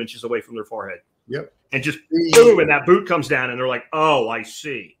stomp 2 inches away from their forehead. Yep. And just boom, and that boot comes down, and they're like, oh, I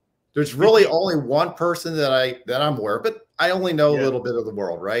see. There's really only one person that I'm aware of, but I only know a little bit of the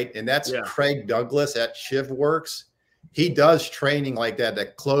world, right? And that's Craig Douglas at ShivWorks. He does training like that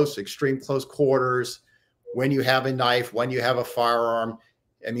extreme close quarters, when you have a knife, when you have a firearm.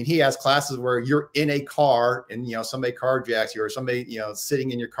 I mean, he has classes where you're in a car and, somebody carjacks you, or somebody,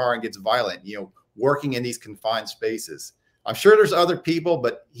 sitting in your car and gets violent, working in these confined spaces. I'm sure there's other people,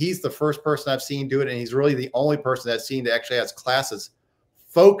 but he's the first person I've seen do it. And he's really the only person I've seen that actually has classes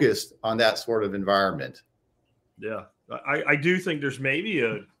focused on that sort of environment. Yeah. I do think there's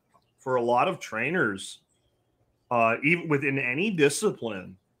maybe for a lot of trainers, even within any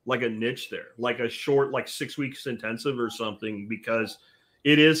discipline, like a niche there, like a short, like 6 weeks intensive or something, because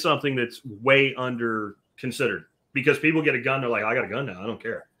it is something that's way under considered. Because people get a gun, they're like, I got a gun now, I don't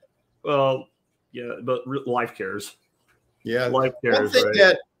care. Well, yeah, but life cares. Yeah, life cares. One thing right?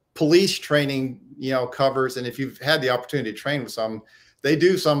 that police training, covers, and if you've had the opportunity to train with some, they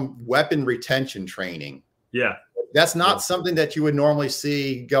do some weapon retention training. Yeah, that's not something that you would normally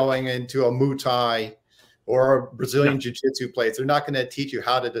see going into a Muay Thai or a Brazilian Jiu-Jitsu place. They're not going to teach you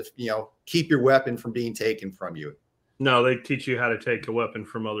how to, keep your weapon from being taken from you. No, they teach you how to take a weapon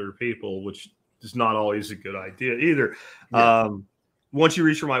from other people, which is not always a good idea either. Yeah. Once you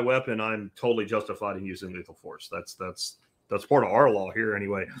reach for my weapon, I'm totally justified in using lethal force. That's part of our law here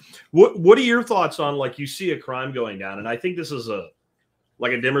anyway. What are your thoughts on, like, you see a crime going down, and I think this is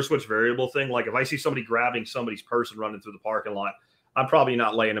like a dimmer switch variable thing. Like, if I see somebody grabbing somebody's purse and running through the parking lot, I'm probably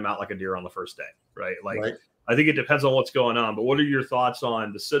not laying them out like a deer on the first day, right? Like, right. I think it depends on what's going on. But what are your thoughts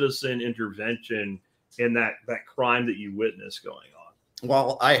on the citizen intervention in that crime that you witnessed going on?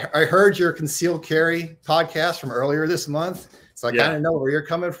 Well, I heard your concealed carry podcast from earlier this month, so I kind of know where you're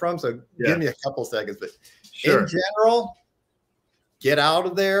coming from. So give me a couple seconds. But in general, get out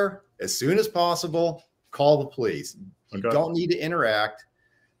of there as soon as possible. Call the police. You don't need to interact.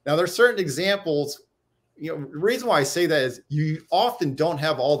 Now, there's certain examples. The reason why I say that is you often don't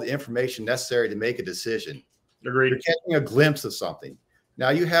have all the information necessary to make a decision. Agreed. You're catching a glimpse of something. Now,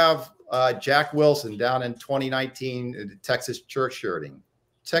 you have Jack Wilson down in 2019, Texas church shooting.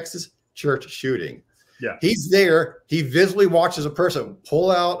 Yeah. He's there. He visibly watches a person pull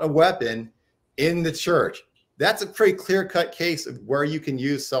out a weapon in the church. That's a pretty clear-cut case of where you can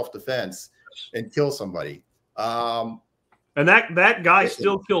use self-defense and kill somebody. And that guy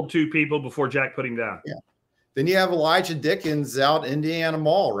still killed 2 people before Jack put him down. Yeah. Then you have Elijah Dickens out in Indiana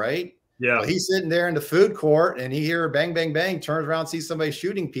Mall, right? Yeah. Well, he's sitting there in the food court and he hears bang, bang, bang, turns around, sees somebody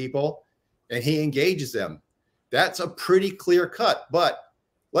shooting people, and he engages them. That's a pretty clear cut. But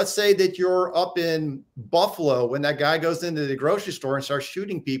let's say that you're up in Buffalo when that guy goes into the grocery store and starts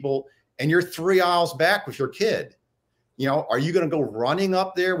shooting people, and you're 3 aisles back with your kid. Are you going to go running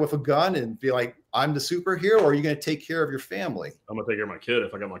up there with a gun and be like, I'm the superhero, or are you going to take care of your family? I'm going to take care of my kid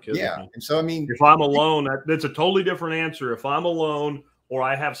if I got my kid. Yeah. And so, I mean, if I'm alone, that's a totally different answer. If I'm alone or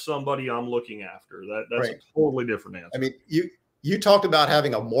I have somebody I'm looking after, that's a totally different answer. I mean, you talked about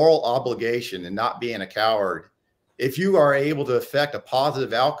having a moral obligation and not being a coward. If you are able to affect a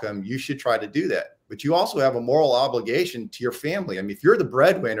positive outcome, you should try to do that. But you also have a moral obligation to your family. I mean, if you're the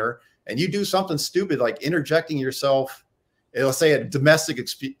breadwinner and you do something stupid like interjecting yourself, let's say a domestic,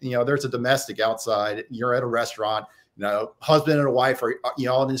 there's a domestic outside, you're at a restaurant, husband and a wife are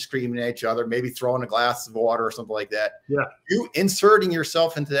yelling and screaming at each other, maybe throwing a glass of water or something like that. Yeah. You inserting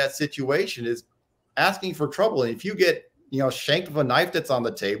yourself into that situation is asking for trouble. And if you get, shanked with a knife that's on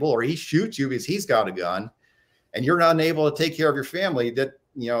the table, or he shoots you because he's got a gun, and you're not able to take care of your family, that,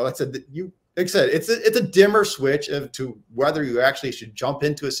 like I said, it's a dimmer switch to whether you actually should jump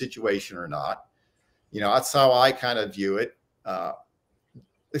into a situation or not. That's how I kind of view it. Like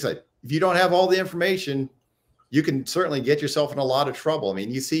I said, if you don't have all the information, you can certainly get yourself in a lot of trouble. I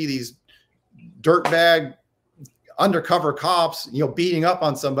mean, you see these dirtbag undercover cops, beating up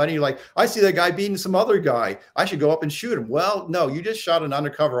on somebody. You're like, I see that guy beating some other guy. I should go up and shoot him. Well, no, you just shot an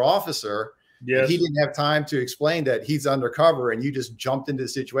undercover officer. Yes. He didn't have time to explain that he's undercover, and you just jumped into the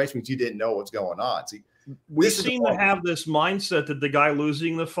situation because you didn't know what's going on. See, we seem to have this mindset that the guy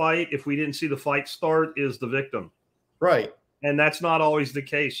losing the fight, if we didn't see the fight start, is the victim. Right. And that's not always the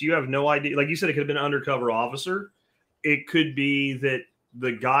case. You have no idea. Like you said, it could have been an undercover officer. It could be that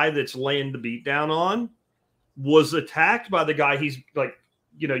the guy that's laying the beat down on was attacked by the guy. He's like,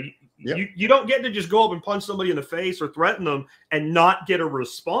 you don't get to just go up and punch somebody in the face or threaten them and not get a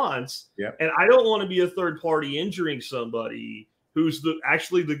response. Yep. And I don't want to be a third party injuring somebody who's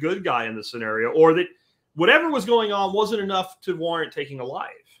actually the good guy in the scenario, or that whatever was going on wasn't enough to warrant taking a life.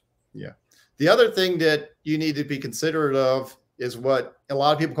 Yeah. The other thing that you need to be considerate of is what a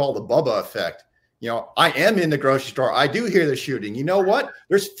lot of people call the Bubba effect. I am in the grocery store. I do hear the shooting. You know what?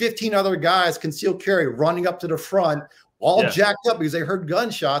 There's 15 other guys concealed carry running up to the front, all jacked up because they heard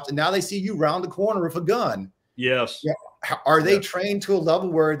gunshots, and now they see you round the corner with a gun. Yes. Are they trained to a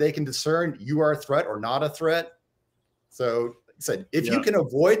level where they can discern you are a threat or not a threat? So, if you can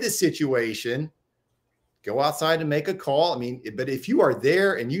avoid the situation, go outside and make a call. I mean, but if you are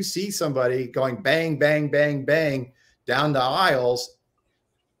there and you see somebody going bang, bang, bang, bang down the aisles,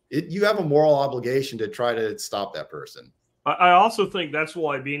 you have a moral obligation to try to stop that person. I also think that's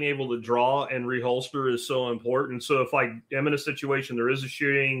why being able to draw and reholster is so important. So if I am in a situation, there is a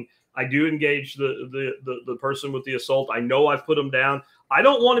shooting, I do engage the person with the assault. I know I've put them down. I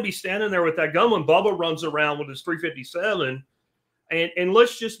don't want to be standing there with that gun when Bubba runs around with his 357. And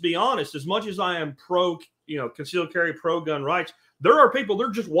let's just be honest, as much as I am pro, concealed carry, pro gun rights, there are people, they're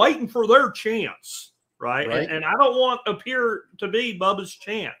just waiting for their chance, right? And I don't want appear to be Bubba's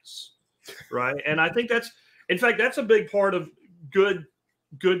chance, right? And I think in fact, that's a big part of good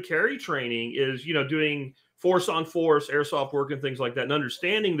carry training is, doing force on force, airsoft work and things like that, and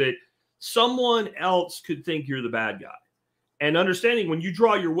understanding that someone else could think you're the bad guy. And understanding when you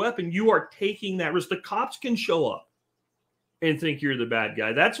draw your weapon, you are taking that risk. The cops can show up and think you're the bad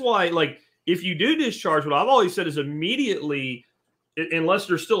guy. That's why, like, if you do discharge, what I've always said is immediately, unless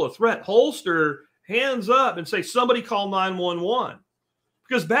there's still a threat, holster, hands up, and say, somebody call 911.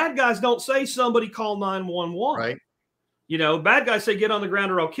 Because bad guys don't say somebody call 911. Right. Bad guys say get on the ground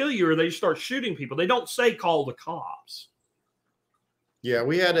or I'll kill you, or they start shooting people. They don't say call the cops. Yeah,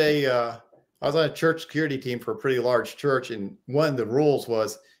 we had I was on a church security team for a pretty large church, and one of the rules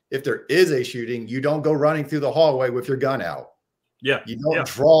was if there is a shooting, you don't go running through the hallway with your gun out. Yeah. You don't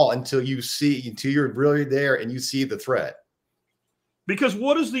draw until you're really there and you see the threat. Because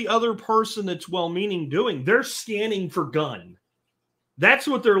what is the other person that's well-meaning doing? They're scanning for gun. That's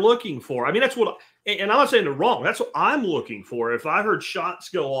what they're looking for. I mean, that's what, and I'm not saying they're wrong. That's what I'm looking for. If I heard shots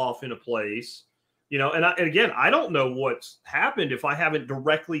go off in a place, and again, I don't know what's happened if I haven't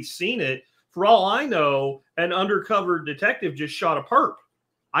directly seen it. For all I know, an undercover detective just shot a perp.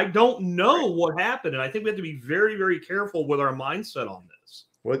 I don't know what happened. And I think we have to be very, very careful with our mindset on this.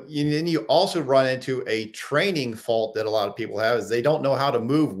 Well, then you also run into a training fault that a lot of people have is they don't know how to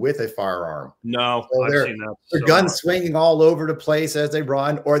move with a firearm. No, so I've seen that. Their gun's swinging all over the place as they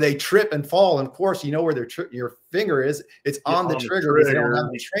run, or they trip and fall. And of course, you know where your finger is. It's on the trigger. Because they don't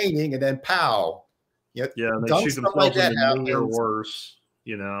have the training, and then pow. Yeah, and they shoot themselves like in the knee or worse.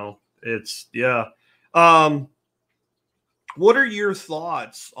 It's what are your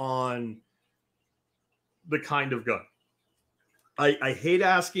thoughts on the kind of gun? I hate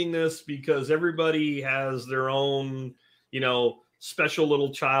asking this because everybody has their own, special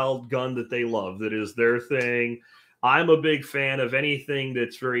little child gun that they love. That is their thing. I'm a big fan of anything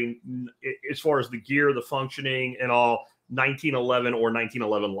that's very, as far as the gear, the functioning, and all 1911 or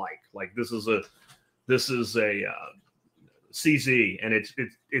 1911 like this is a CZ, and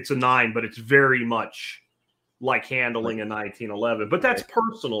it's a 9, but it's very much like handling a 1911. But that's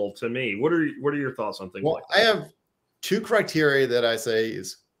personal to me. What are your thoughts on things like that? I have 2 criteria that I say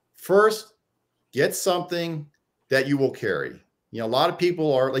is, first, get something that you will carry. A lot of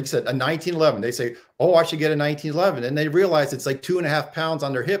people are, like you said, a 1911. They say, oh, I should get a 1911. And they realize it's like 2.5 pounds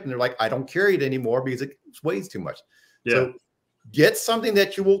on their hip. And they're like, I don't carry it anymore because it weighs too much. Yeah. So get something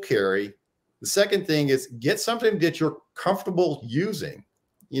that you will carry. The second thing is get something that you're comfortable using.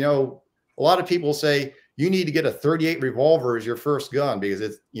 A lot of people say you need to get a 38 revolver as your first gun because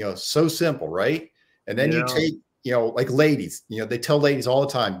it's, so simple, right? And then you take, like ladies, they tell ladies all the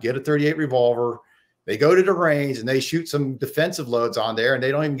time, get a 38 revolver. They go to the range and they shoot some defensive loads on there and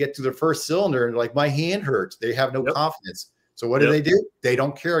they don't even get to their first cylinder. And like, my hand hurts. They have no confidence. So what do? They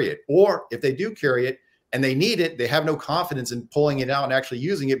don't carry it. Or if they do carry it and they need it, they have no confidence in pulling it out and actually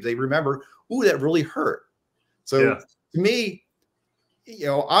using it. But they remember, ooh, that really hurt. So to me,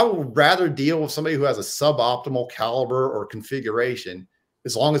 I would rather deal with somebody who has a suboptimal caliber or configuration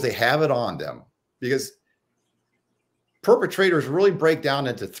as long as they have it on them, because perpetrators really break down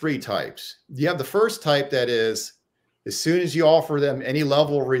into 3 types. You have the first type that is, as soon as you offer them any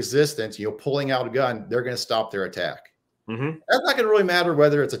level of resistance, pulling out a gun, they're going to stop their attack. Mm-hmm. That's not going to really matter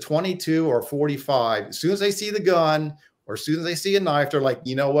whether it's a 22 or 45. As soon as they see the gun or as soon as they see a knife, they're like,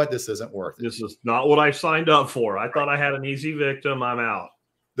 you know what? This isn't worth it. This is not what I signed up for. I thought I had an easy victim. I'm out.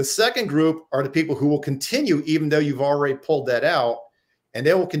 The second group are the people who will continue even though you've already pulled that out, and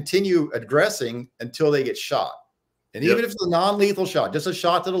they will continue aggressing until they get shot. And even if it's a non-lethal shot, just a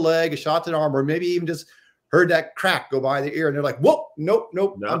shot to the leg, a shot to the arm, or maybe even just heard that crack go by the ear, and they're like, whoa, nope,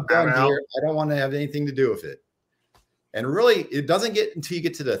 I'm done here. I don't want to have anything to do with it. And really, it doesn't get until you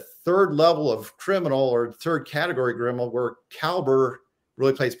get to the 3rd level of criminal or 3rd category criminal where caliber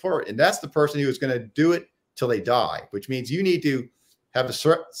really plays part. And that's the person who is going to do it till they die, which means you need to have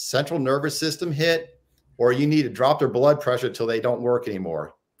a central nervous system hit, or you need to drop their blood pressure till they don't work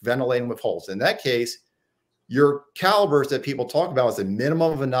anymore, ventilating with holes. In that case, your calibers that people talk about is a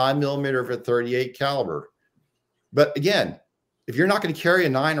minimum of a 9mm of a 38 caliber. But again, if you're not going to carry a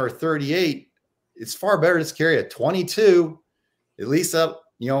 9 or a 38, it's far better to carry a 22. At least that,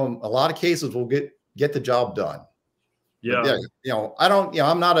 a lot of cases will get the job done. Yeah. Yeah, I don't,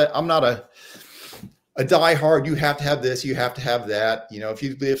 I'm not a diehard. You have to have this, you have to have that. If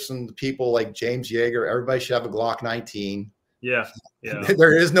you listen to people like James Yeager, everybody should have a Glock 19. Yeah. Yeah.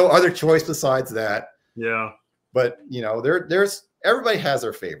 There is no other choice besides that. Yeah. But there's everybody has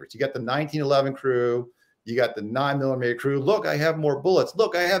their favorites. You got the 1911 crew, you got the 9mm crew. Look, I have more bullets.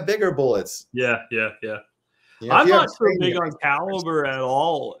 Look, I have bigger bullets. Yeah. Yeah. Yeah. If I'm you have not so big training, on caliber at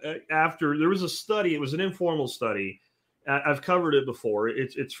all. After there was a study, it was an informal study. I've covered it before.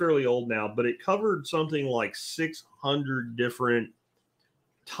 It's fairly old now, but it covered something like 600 different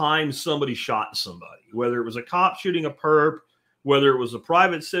times somebody shot somebody, whether it was a cop shooting a perp, whether it was a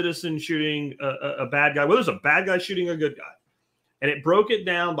private citizen shooting a bad guy, whether it's a bad guy shooting a good guy. And it broke it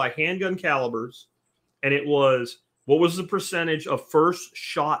down by handgun calibers. And it was, what was the percentage of first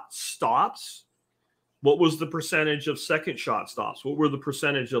shot stops? What was the percentage of second shot stops? What were the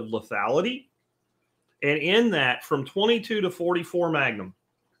percentage of lethality? And in that, from 22 to 44 Magnum,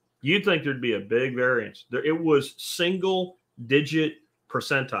 you'd think there'd be a big variance. It was single digit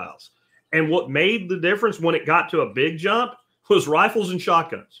percentiles. And what made the difference when it got to a big jump was rifles and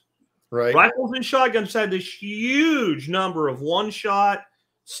shotguns. right? Rifles and shotguns had this huge number of one-shot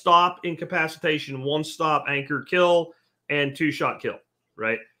stop incapacitation, one-stop anchor kill, and two-shot kill,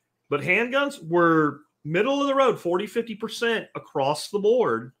 right? But handguns were middle of the road, 40, 50% across the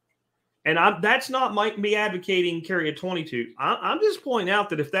board. And that's not me advocating carry a 22. I'm just pointing out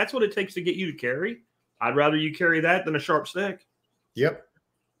that if that's what it takes to get you to carry, I'd rather you carry that than a sharp stick. Yep.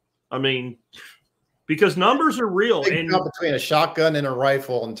 I mean, because numbers are real. Big jump between a shotgun and a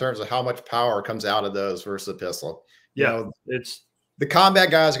rifle in terms of how much power comes out of those versus a pistol. Yeah, it's the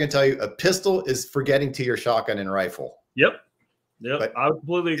combat guys are going to tell you a pistol is for getting to your shotgun and rifle. Yep. But I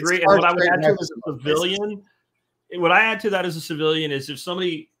completely agree. And what I would add to as a civilian, what I add to that as a civilian is if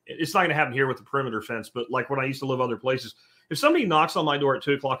somebody, it's not going to happen here with the perimeter fence, but like when I used to live other places, if somebody knocks on my door at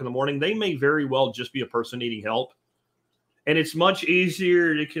 2 o'clock in the morning, they may very well just be a person needing help. And it's much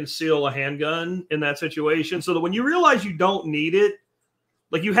easier to conceal a handgun in that situation so that when you realize you don't need it,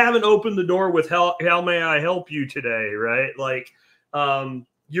 like you haven't opened the door with how may I help you today, right? Like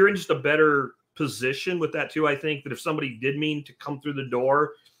you're in just a better position with that too. I think that if somebody did mean to come through the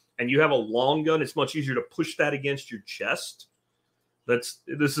door and you have a long gun, it's much easier to push that against your chest.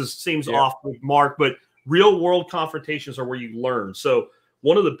 Seems off with Mark, but real world confrontations are where you learn. So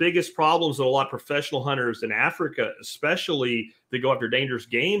one of the biggest problems that a lot of professional hunters in Africa, especially that go after dangerous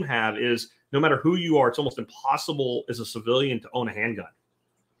game, have is no matter who you are, it's almost impossible as a civilian to own a handgun.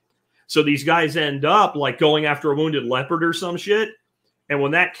 So these guys end up like going after a wounded leopard or some shit. And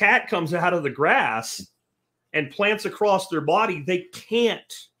when that cat comes out of the grass and plants across their body, they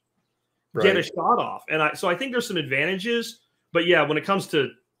can't get a shot off. And so I think there's some advantages. But yeah, when it comes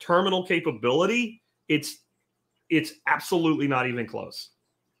to terminal capability, it's absolutely not even close.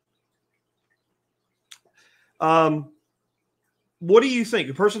 What do you think?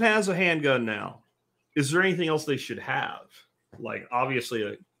 The person has a handgun now. Is there anything else they should have? Like, obviously,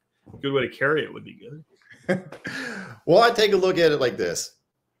 a good way to carry it would be good. Well, I take a look at it like this.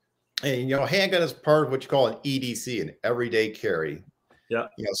 And, handgun is part of what you call an EDC, an everyday carry. Yeah.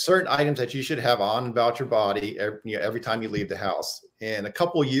 Certain items that you should have on about your body every time you leave the house. And a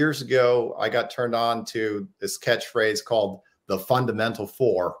couple of years ago, I got turned on to this catchphrase called the Fundamental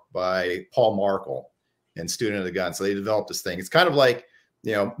Four by Paul Markle and Student of the Gun. So they developed this thing. It's kind of like,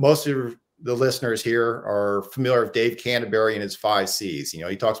 most of the listeners here are familiar with Dave Canterbury and his 5 C's.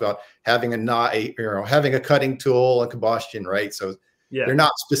 He talks about having having a cutting tool and combustion, right? So they're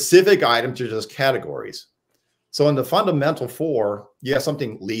not specific items, they're just categories. So in the Fundamental Four, you have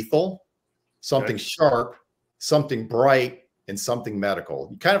something lethal, something sharp, something bright, and something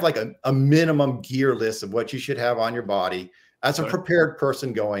medical. Kind of like a minimum gear list of what you should have on your body as a prepared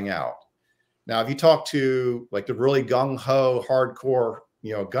person going out. Now, if you talk to like the really gung-ho, hardcore,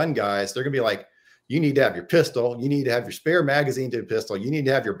 gun guys, they're going to be like, you need to have your pistol. You need to have your spare magazine to the pistol. You need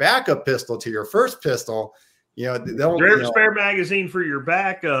to have your backup pistol to your first pistol. Spare magazine for your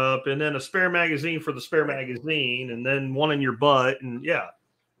backup, and then a spare magazine for the spare magazine, and then one in your butt, and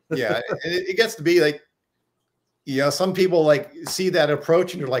it gets to be like, some people like see that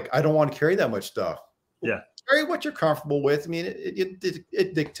approach, and you're like, I don't want to carry that much stuff. Yeah, carry what you're comfortable with. I mean,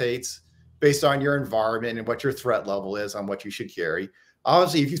 it dictates based on your environment and what your threat level is on what you should carry.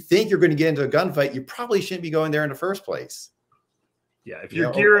 Obviously, if you think you're going to get into a gunfight, you probably shouldn't be going there in the first place. Yeah, if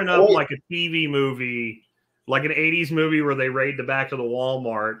you're gearing up like a TV movie. Like an 80s movie where they raid the back of the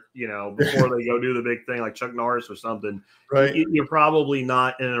Walmart, before they go do the big thing like Chuck Norris or something, right? You're probably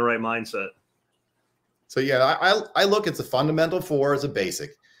not in the right mindset. So, I look at the Fundamental Four as a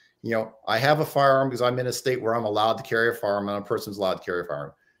basic. I have a firearm because I'm in a state where I'm allowed to carry a firearm and a person's allowed to carry a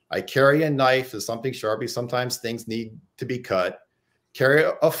firearm. I carry a knife as something sharp. Sometimes things need to be cut. Carry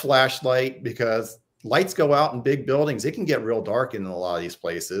a flashlight because lights go out in big buildings. It can get real dark in a lot of these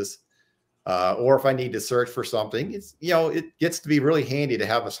places. Or if I need to search for something, it gets to be really handy to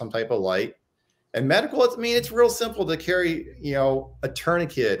have some type of light. And medical, it's real simple to carry, a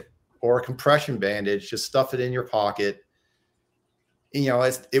tourniquet or a compression bandage, just stuff it in your pocket.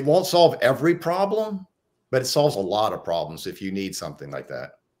 It won't solve every problem, but it solves a lot of problems if you need something like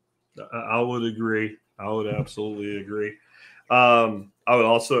that. I would agree. I would absolutely agree. I would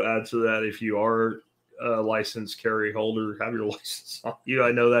also add to that, if you are a licensed carry holder, have your license on you.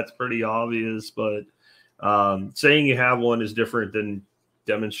 I know that's pretty obvious, but saying you have one is different than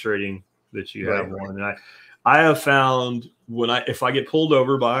demonstrating that you have one. And I have found if I get pulled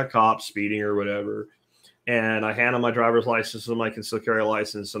over by a cop speeding or whatever, and I hand him my driver's license and my concealed carry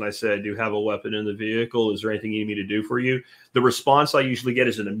license, and I said, "Do you have a weapon in the vehicle? Is there anything you need me to do for you?" The response I usually get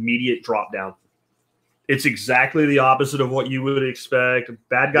is an immediate drop down. It's exactly the opposite of what you would expect.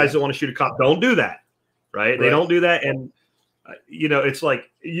 Bad guys that want to shoot a cop don't do that, right? They don't do that. And, it's like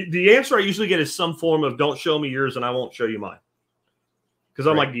the answer I usually get is some form of, "Don't show me yours and I won't show you mine." Because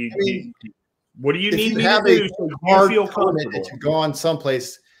I'm like, what do you need me to do so you feel comfortable? If you've gone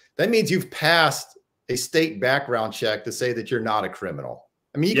someplace, that means you've passed a state background check to say that you're not a criminal.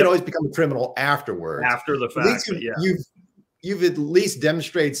 You can always become a criminal afterwards. After the fact, you've at least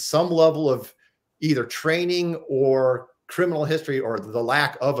demonstrated some level of either training or criminal history, or the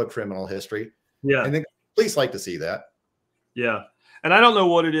lack of a criminal history. Yeah. And the police like to see that. Yeah. And I don't know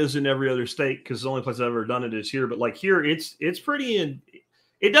what it is in every other state, because the only place I've ever done it is here. But like here, it's pretty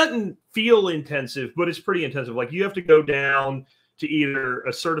it doesn't feel intensive, but it's pretty intensive. Like you have to go down to either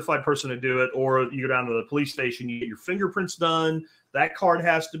a certified person to do it, or you go down to the police station, you get your fingerprints done. That card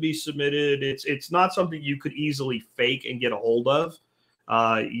has to be submitted. It's not something you could easily fake and get a hold of.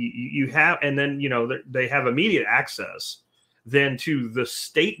 You have, and then, they have immediate access then to the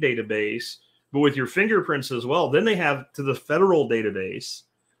state database, but with your fingerprints as well, then they have to the federal database.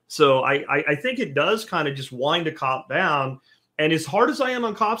 So I think it does kind of just wind a cop down. And as hard as I am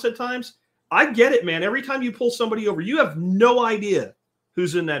on cops at times, I get it, man. Every time you pull somebody over, you have no idea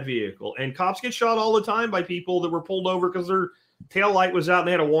who's in that vehicle. And cops get shot all the time by people that were pulled over because their tail light was out and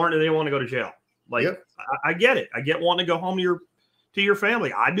they had a warrant and they didn't want to go to jail. Like, I get it. I get wanting to go home to your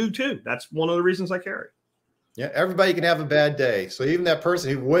family. I do too. That's one of the reasons I carry. Yeah, everybody can have a bad day. So even that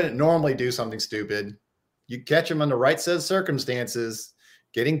person who wouldn't normally do something stupid, you catch them in the right set of circumstances,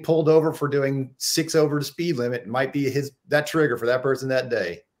 getting pulled over for doing 6 over the speed limit might be that trigger for that person that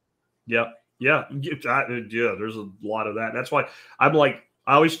day. Yeah. Yeah. There's a lot of that. That's why I'm like,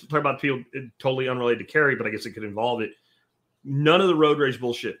 I always talk about people totally unrelated to carry, but I guess it could involve it. None of the road rage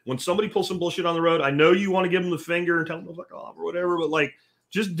bullshit. When somebody pulls some bullshit on the road, I know you want to give them the finger and tell them, like, oh, or whatever, but like,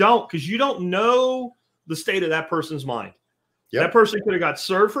 just don't, because you don't know the state of that person's mind. That person could have got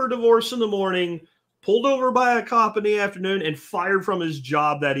served for a divorce in the morning, pulled over by a cop in the afternoon, and fired from his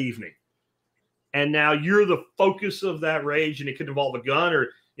job that evening. And now you're the focus of that rage, and it could involve a gun, or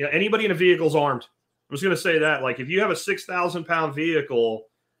anybody in a vehicle's armed. I was going to say that, like, if you have a 6,000-pound vehicle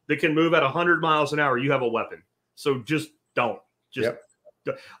that can move at 100 miles an hour, you have a weapon. So just don't.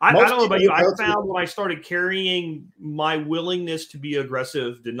 I don't know about you. I found when I started carrying, my willingness to be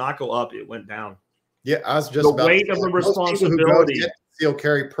aggressive did not go up; it went down. Yeah, I was just the weight of the responsibility. Who concealed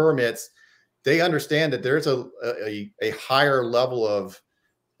carry permits, they understand that there's a higher level of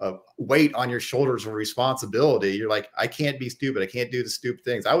weight on your shoulders of responsibility. You're like, I can't be stupid. I can't do the stupid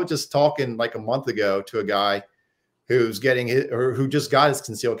things. I was just talking like a month ago to a guy who just got his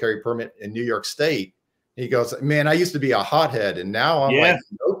concealed carry permit in New York State. He goes, man, I used to be a hothead, and now I'm like,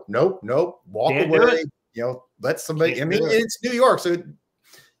 nope, walk away. Let somebody. It's New York, so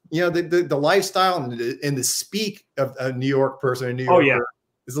the lifestyle and the speak of a New York person in New York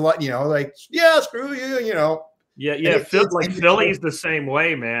is a lot. Like, screw you. Philly's the same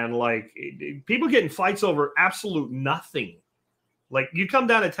way, man. Like, people get in fights over absolute nothing. Like, you come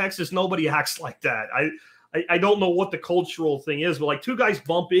down to Texas, nobody acts like that. I don't know what the cultural thing is, but like, two guys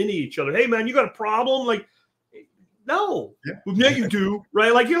bump into each other. Hey, man, you got a problem? Like, no. Yeah, you do,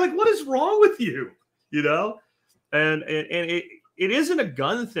 right? Like, you're like, what is wrong with you? And it isn't a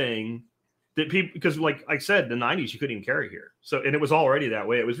gun thing that people, because like I said, the 90s, you couldn't even carry here. So, and it was already that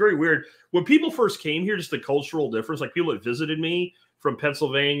way. It was very weird. When people first came here, just the cultural difference, like people that visited me from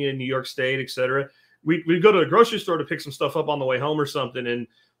Pennsylvania, New York State, etc. We'd go to the grocery store to pick some stuff up on the way home or something. And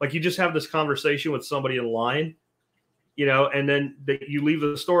like, you just have this conversation with somebody in line, you know, and then you leave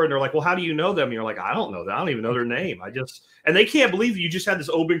the store and they're like, well, how do you know them? And you're like, I don't know them. I don't even know their name. And they can't believe you just had this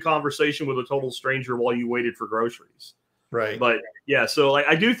open conversation with a total stranger while you waited for groceries. Right. But yeah, so like,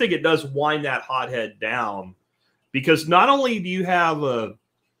 I do think it does wind that hothead down, because not only do you have a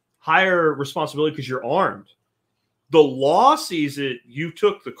higher responsibility because you're armed, the law sees it. You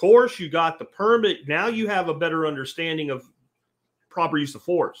took the course, you got the permit. Now you have a better understanding of proper use of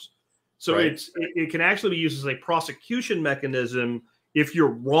force. So right. it can actually be used as a prosecution mechanism if you're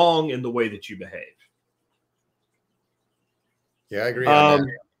wrong in the way that you behave. Yeah, I agree on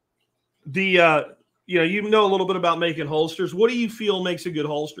that. You know a little bit about making holsters. What do you feel makes a good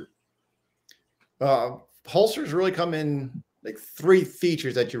holster? Holsters really come in like 3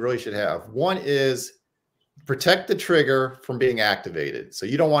 features that you really should have. One is protect the trigger from being activated. So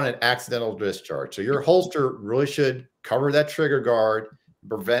you don't want an accidental discharge. So your holster really should cover that trigger guard,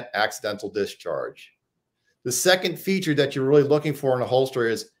 prevent accidental discharge. The second feature that you're really looking for in a holster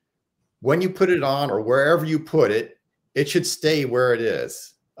is when you put it on or wherever you put it, it should stay where it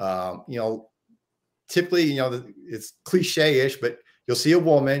is. Typically, it's cliche-ish, but you'll see a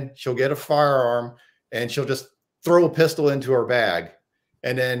woman, she'll get a firearm and she'll just throw a pistol into her bag.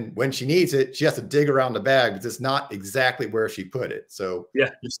 And then when she needs it, she has to dig around the bag because it's not exactly where she put it. So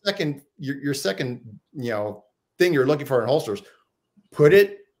yeah, your second, thing you're looking for in holsters, put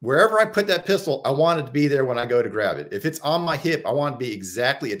it wherever I put that pistol. I want it to be there when I go to grab it. If it's on my hip, I want it to be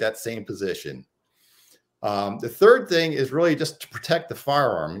exactly at that same position. The third thing is really just to protect the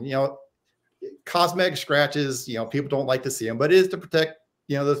firearm. Cosmetic scratches, people don't like to see them, but it is to protect,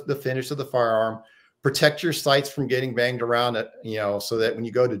 the finish of the firearm. Protect your sights from getting banged around it, so that when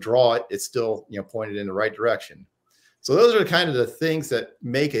you go to draw it, it's still, pointed in the right direction. So those are kind of the things that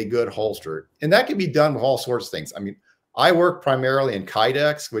make a good holster. And that can be done with all sorts of things. I mean, I work primarily in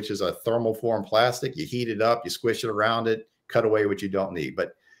Kydex, which is a thermoform plastic. You heat it up, you squish it around it, cut away what you don't need.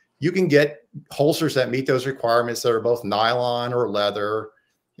 But you can get holsters that meet those requirements that are both nylon or leather.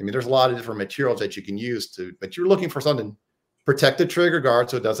 I mean, there's a lot of different materials that you can use but you're looking for something, protect the trigger guard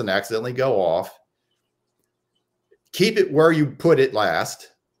so it doesn't accidentally go off. Keep it where you put it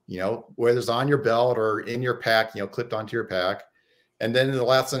last, whether it's on your belt or in your pack, clipped onto your pack. And then the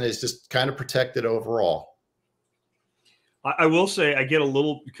last one is just kind of protect it overall. I will say I get a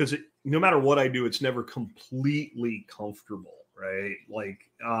little, because no matter what I do, it's never completely comfortable, right? Like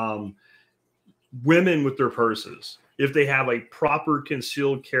women with their purses, if they have a proper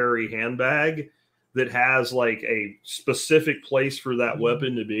concealed carry handbag that has like a specific place for that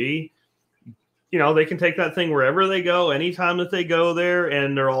weapon to be, they can take that thing wherever they go, anytime that they go there,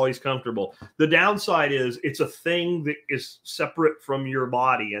 and they're always comfortable. The downside is it's a thing that is separate from your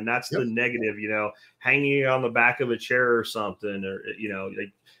body, and that's the negative, hanging on the back of a chair or something, or,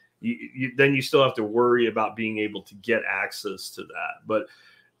 then you still have to worry about being able to get access to that. But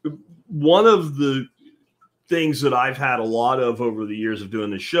one of the things that I've had a lot of over the years of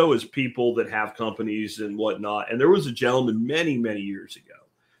doing this show is people that have companies and whatnot. And there was a gentleman many, many years ago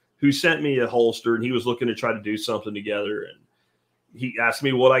who sent me a holster, and he was looking to try to do something together. And he asked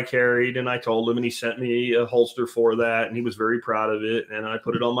me what I carried, and I told him, and he sent me a holster for that. And he was very proud of it. And I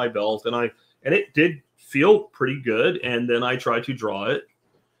put it on my belt, and it did feel pretty good. And then I tried to draw it,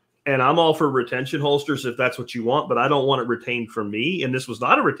 and I'm all for retention holsters if that's what you want, but I don't want it retained from me. And this was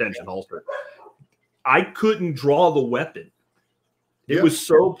not a retention holster. I couldn't draw the weapon. It was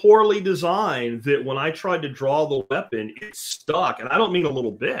so poorly designed that when I tried to draw the weapon, it stuck. And I don't mean a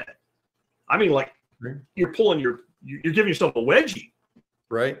little bit. I mean, like, you're giving yourself a wedgie.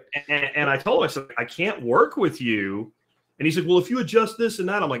 Right. And I told him, I said, I can't work with you. And he said, well, if you adjust this and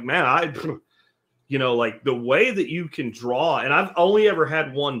that, I'm like, man, like the way that you can draw, and I've only ever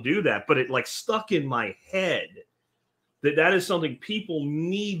had one do that, but it like stuck in my head that is something people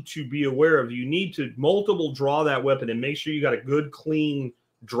need to be aware of. You need to multiple draw that weapon and make sure you got a good, clean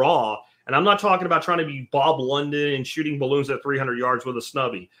draw. And I'm not talking about trying to be Bob London and shooting balloons at 300 yards with a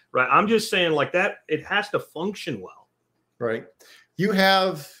snubby, right? I'm just saying like that, it has to function well. Right. You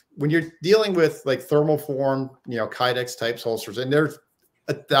have, when you're dealing with like thermoform, Kydex types holsters, and there's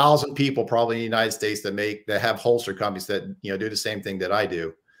 1,000 people probably in the United States that have holster companies that, do the same thing that I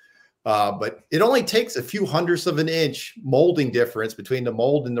do. But it only takes a few hundredths of an inch molding difference between the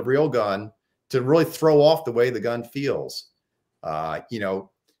mold and the real gun to really throw off the way the gun feels.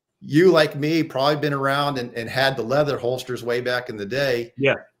 You, like me, probably been around and had the leather holsters way back in the day.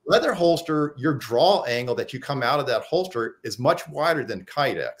 Yeah. Leather holster, your draw angle that you come out of that holster is much wider than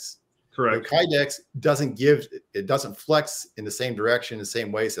Kydex. Correct. Kydex doesn't flex in the same direction, the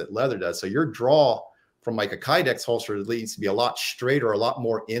same ways that leather does. So your draw from like a Kydex holster needs to be a lot straighter, a lot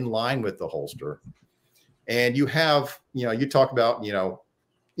more in line with the holster. and you have, you talk about,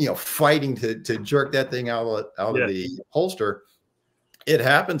 fighting to jerk that thing out of the holster. It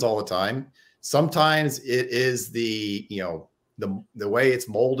happens all the time. Sometimes it is the way it's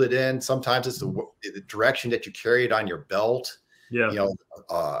molded in. Sometimes it's the direction that you carry it on your belt. Yeah.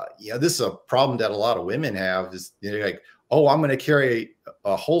 This is a problem that a lot of women have is like, oh, I'm going to carry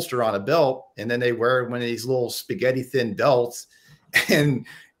a holster on a belt. And then they wear one of these little spaghetti thin belts and,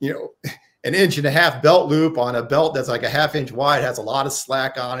 an 1.5 inch belt loop on a belt that's like a 1/2 inch wide, has a lot of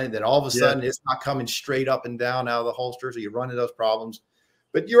slack on it. Then all of a sudden it's not coming straight up and down out of the holster. So you run into those problems.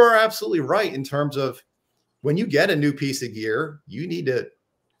 But you are absolutely right in terms of when you get a new piece of gear, you need to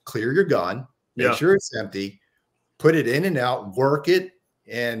clear your gun, make sure it's empty, put it in and out, work it,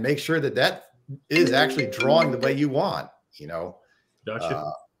 and make sure that is actually drawing the way you want,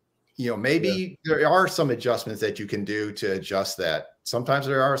 Gotcha. Maybe there are some adjustments that you can do to adjust that. Sometimes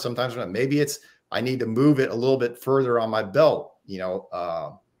there are, sometimes not. Maybe it's, I need to move it a little bit further on my belt,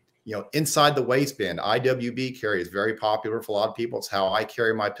 inside the waistband. IWB carry is very popular for a lot of people. It's how I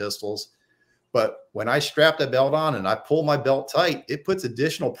carry my pistols. But when I strap the belt on and I pull my belt tight, it puts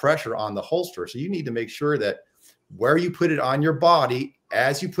additional pressure on the holster. So you need to make sure that where you put it on your body,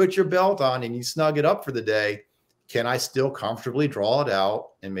 as you put your belt on and you snug it up for the day, can I still comfortably draw it out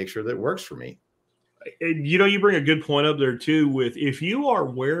and make sure that it works for me? You bring a good point up there too, with if you are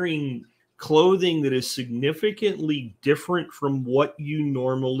wearing clothing that is significantly different from what you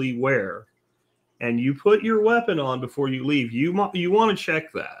normally wear and you put your weapon on before you leave, you want to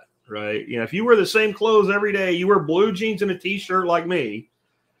check that, right? If you wear the same clothes every day, you wear blue jeans and a t-shirt like me,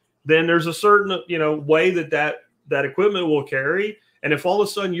 then there's a certain, way that equipment will carry. And if all of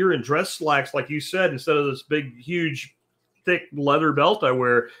a sudden you're in dress slacks, like you said, instead of this big, huge, thick leather belt I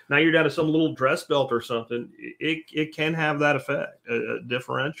wear, now you're down to some little dress belt or something, it can have that effect, a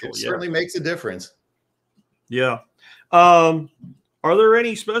differential. It certainly makes a difference. Yeah. Are there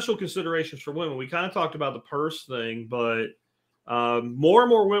any special considerations for women? We kind of talked about the purse thing, but more and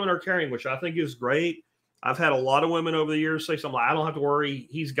more women are carrying, which I think is great. I've had a lot of women over the years say something like, I don't have to worry,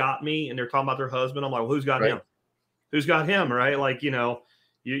 he's got me. And they're talking about their husband. I'm like, well, who's got him? Who's got him, right? Like,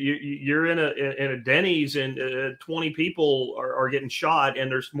 you're in a Denny's and 20 people are getting shot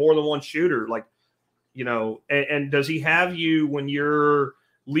and there's more than one shooter. Like, and does he have you when you're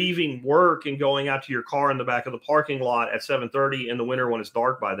leaving work and going out to your car in the back of the parking lot at 7:30 in the winter when it's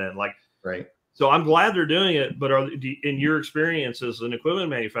dark by then? Like, right. So I'm glad they're doing it, but in your experience as an equipment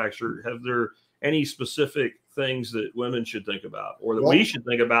manufacturer, have there any specific things that women should think about or that we should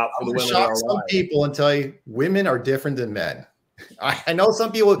think about for the women in our lives? Some people and tell you women are different than men. I know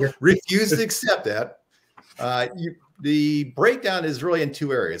some people refuse to accept that. The breakdown is really in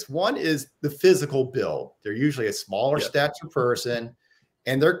two areas. One is the physical build. They're usually a smaller stature person,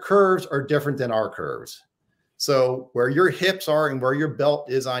 and their curves are different than our curves. So where your hips are and where your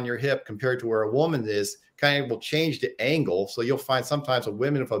belt is on your hip compared to where a woman is kind of will change the angle. So you'll find sometimes a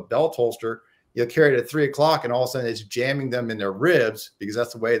women with a belt holster, you'll carry it at 3 o'clock and all of a sudden it's jamming them in their ribs because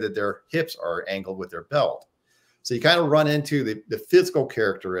that's the way that their hips are angled with their belt. So you kind of run into the physical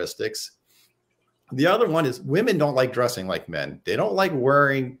characteristics. The other one is women don't like dressing like men. They don't like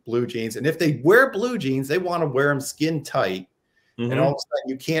wearing blue jeans. And if they wear blue jeans, they want to wear them skin tight. And all of a sudden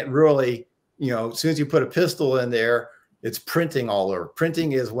you can't really, as soon as you put a pistol in there, it's printing all over.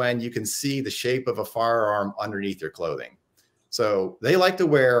 Printing is when you can see the shape of a firearm underneath your clothing. So they like to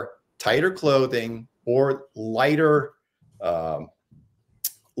wear tighter clothing or lighter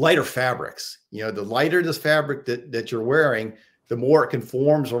fabrics. The lighter this fabric that you're wearing, the more it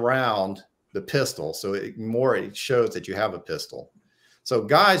conforms around the pistol. So it shows that you have a pistol. So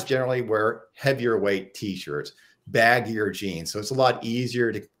guys generally wear heavier weight t-shirts, baggier jeans. So it's a lot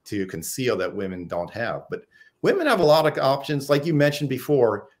easier to conceal that women don't have. But women have a lot of options. Like you mentioned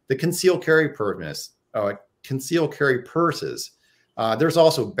before, the concealed carry purses. There's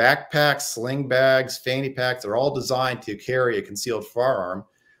also backpacks, sling bags, fanny packs. They're all designed to carry a concealed firearm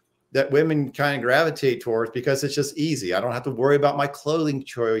that women kind of gravitate towards because it's just easy. I don't have to worry about my clothing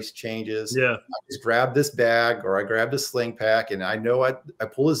choice changes. Yeah. I just grab this bag or I grab this sling pack and I know I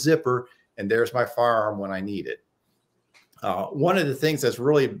pull a zipper and there's my firearm when I need it. One of the things that's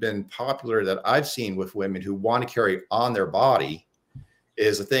really been popular that I've seen with women who want to carry on their body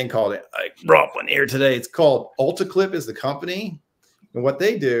is a thing called, I brought one here today. It's called Ultra Clip is the company. And what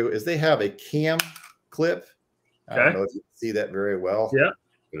they do is they have a cam clip. I don't know if you can see that very well. Yeah.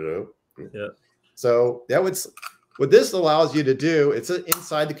 Yeah. So what this allows you to do, it's an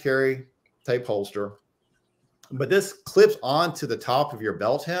inside the carry type holster, but this clips onto the top of your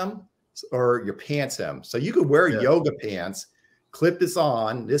belt hem or your pants hem. So you could wear yoga pants clip this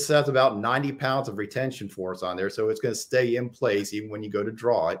on. This has about 90 pounds of retention force on there, so it's going to stay in place even when you go to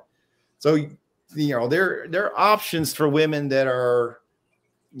draw it. So, you know, there are options for women that are,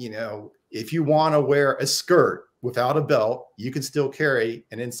 you know, if you want to wear a skirt without a belt, you can still carry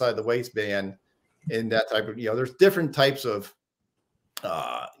an inside the waistband in that type of, you know, there's different types of,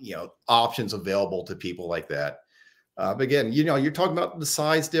 you know, options available to people like that. But again, you know, you're talking about the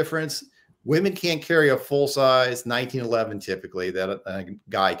size difference. Women can't carry a full size 1911 typically that a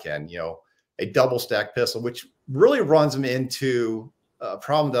guy can, you know, a double stack pistol, which really runs them into a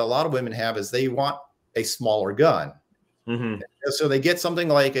problem that a lot of women have is they want a smaller gun. Mm-hmm. So they get something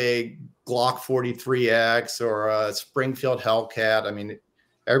like a Glock 43X or a Springfield Hellcat. I mean,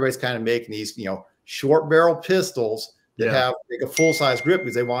 everybody's kind of making these, you know, short barrel pistols that have like a full size grip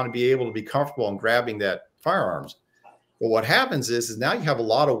because they want to be able to be comfortable in grabbing that firearms. But what happens is now you have a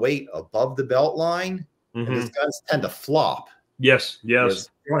lot of weight above the belt line, and these guns tend to flop. Yes. You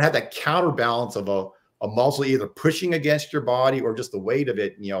don't have that counterbalance of a muzzle either pushing against your body or just the weight of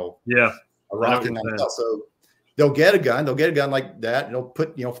it, you know, rocking on itself. So they'll get a gun like that, and they'll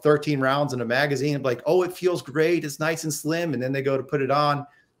put, you know, 13 rounds in a magazine and be like, oh, it feels great, it's nice and slim. And then they go to put it on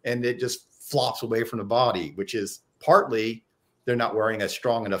and it just flops away from the body, which is partly they're not wearing a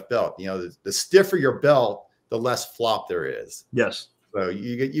strong enough belt. You know, the stiffer your belt, the less flop there is. Yes. So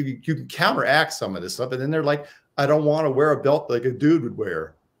you can counteract some of this stuff. And then they're like, I don't want to wear a belt like a dude would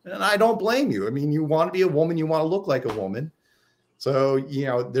wear. And I don't blame you. I mean, you want to be a woman, you want to look like a woman. So, you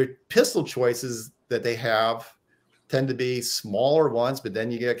know, their pistol choices that they have tend to be smaller ones, but then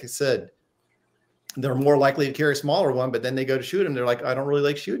you get, like I said, they're more likely to carry a smaller one, but then they go to shoot them. They're like, I don't really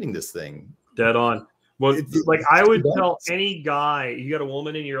like shooting this thing. Dead on. Well, like I would tell any guy, you got a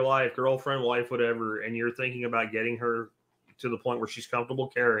woman in your life, girlfriend, wife, whatever, and you're thinking about getting her to the point where she's comfortable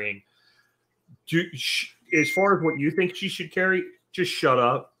carrying. As far as what you think she should carry, just shut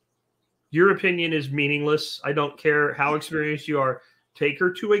up. Your opinion is meaningless. I don't care how experienced you are. Take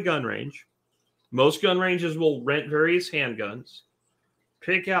her to a gun range. Most gun ranges will rent various handguns.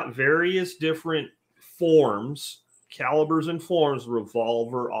 Pick out various different forms, calibers and forms,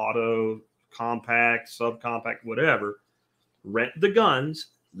 revolver, auto, compact, subcompact, whatever. Rent the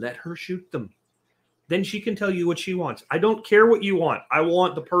guns. Let her shoot them. Then she can tell you what she wants. I don't care what you want. I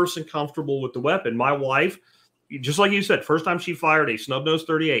want the person comfortable with the weapon. My wife, just like you said, first time she fired a snub-nose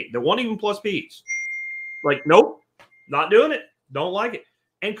 38. There weren't even plus Bs. Like, nope, not doing it. Don't like it.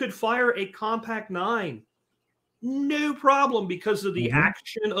 And could fire a compact 9. No problem because of the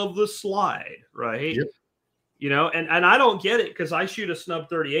action of the slide, right? Yep. You know, and I don't get it because I shoot a snub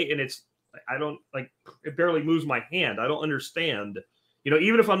 38 and I don't like, it barely moves my hand. I don't understand. You know,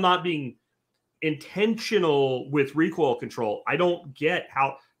 even if I'm not being intentional with recoil control, I don't get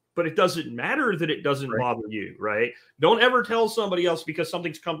how, but it doesn't matter that it doesn't bother you, right? Don't ever tell somebody else because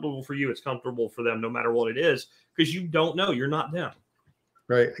something's comfortable for you, it's comfortable for them no matter what it is, because you don't know. You're not them.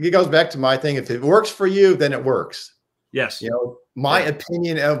 Right. It goes back to my thing. If it works for you, then it works. Yes. You know, my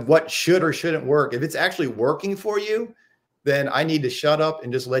opinion of what should or shouldn't work. If it's actually working for you, then I need to shut up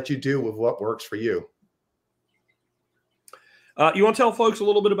and just let you do with what works for you. You want to tell folks a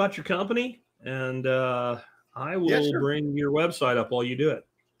little bit about your company? And I will bring your website up while you do it.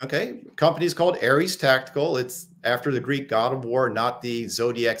 Okay. Company's called Ares Tactical. It's after the Greek god of war, not the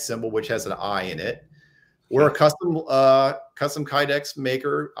zodiac symbol, which has an eye in it. We're a custom kydex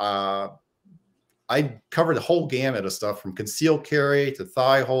maker. I cover the whole gamut of stuff from concealed carry to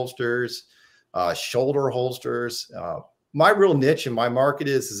thigh holsters, shoulder holsters. My real niche in my market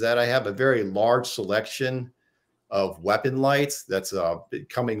is that I have a very large selection of weapon lights that's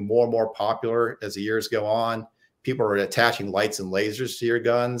becoming more and more popular as the years go on. People are attaching lights and lasers to your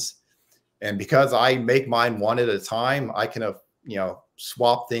guns. And because I make mine one at a time, I can, you know,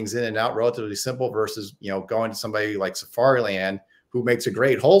 swap things in and out relatively simple versus, you know, going to somebody like Safariland who makes a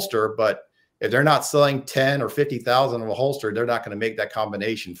great holster, but if they're not selling 10 or 50,000 of a holster, they're not going to make that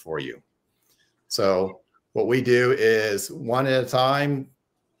combination for you. So what we do is one at a time,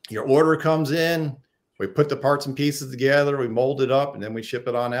 your order comes in, we put the parts and pieces together, we mold it up, and then we ship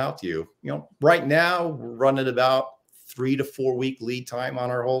it on out to you. You know, right now we're running about 3 to 4 week lead time on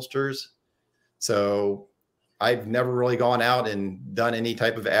our holsters. So I've never really gone out and done any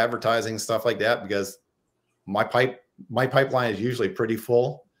type of advertising, stuff like that, because my pipeline is usually pretty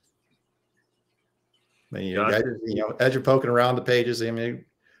full. I mean, you know, as you're poking around the pages, I mean,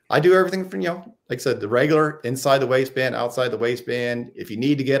 I do everything from, you know, like I said, the regular inside the waistband, outside the waistband. If you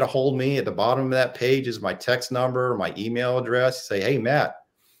need to get a hold of me, at the bottom of that page is my text number, my email address. Say, hey, Matt,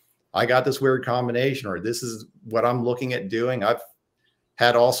 I got this weird combination, or this is what I'm looking at doing. I've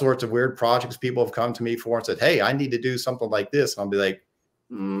had all sorts of weird projects people have come to me for and said, hey, I need to do something like this. And I'll be like,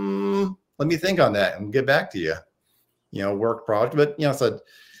 let me think on that and get back to you, work project. But, so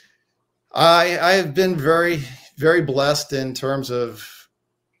I have been very, very blessed in terms of,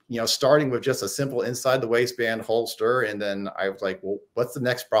 starting with just a simple inside the waistband holster. And then I was like, well, what's the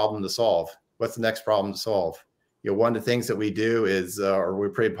next problem to solve? What's the next problem to solve? One of the things that we do is, or we're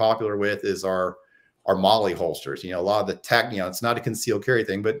pretty popular with, is our Molly holsters. A lot of the tech, it's not a concealed carry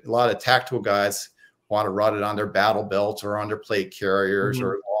thing, but a lot of tactical guys want to run it on their battle belts or on their plate carriers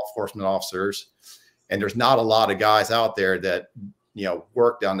or law enforcement officers. And there's not a lot of guys out there that,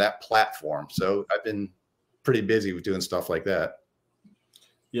 worked on that platform. So I've been pretty busy with doing stuff like that.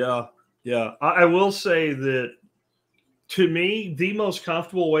 Yeah. Yeah. I will say that, to me, the most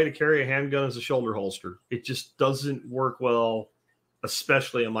comfortable way to carry a handgun is a shoulder holster. It just doesn't work well,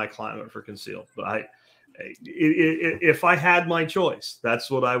 especially in my climate, for concealed. But if I had my choice, that's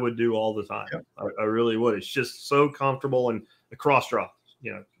what I would do all the time. Yeah. I really would. It's just so comfortable. And the cross draw,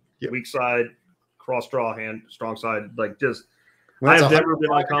 weak side, cross draw, hand, strong side, like just. I've never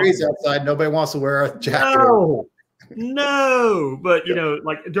been uncomfortable outside. Nobody wants to wear a jacket. No. But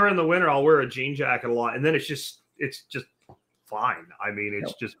like during the winter, I'll wear a jean jacket a lot, and then it's just fine. I mean,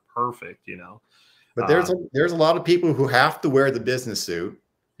 it's just perfect, But there's a lot of people who have to wear the business suit.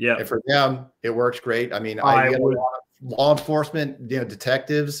 Yeah. And for them, it works great. I mean, I get a lot of law enforcement,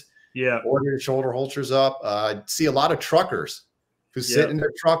 detectives. Yeah. Order your shoulder holsters up. I see a lot of truckers who sit in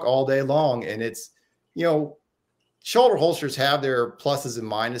their truck all day long, and it's, shoulder holsters have their pluses and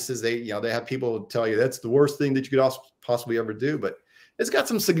minuses. They have people tell you that's the worst thing that you could possibly ever do, but it's got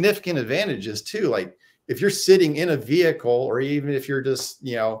some significant advantages too. Like if you're sitting in a vehicle, or even if you're just,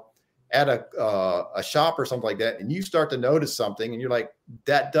 at a shop or something like that, and you start to notice something and you're like,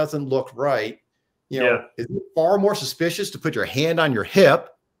 that doesn't look right. Is it far more suspicious to put your hand on your hip?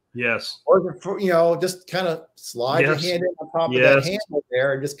 Yes. Or, just kind of slide your hand in on top of that handle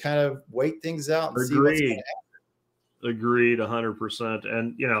there and just kind of wait things out and see what's going to happen. Agreed 100%.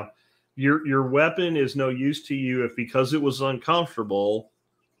 And, your weapon is no use to you if, because it was uncomfortable,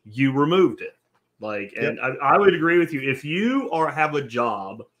 you removed it. And I would agree with you. If you have a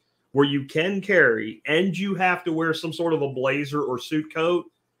job where you can carry and you have to wear some sort of a blazer or suit coat,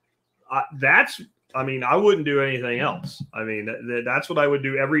 I wouldn't do anything else. I mean, that's what I would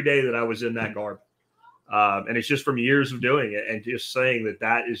do every day that I was in that garb. And it's just from years of doing it and just saying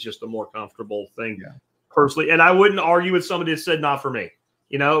that is just a more comfortable thing personally. And I wouldn't argue with somebody that said, not for me,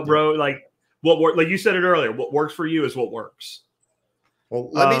 bro, like you said it earlier, what works for you is what works. Well,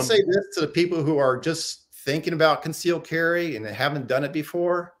 let me say this to the people who are just thinking about concealed carry and haven't done it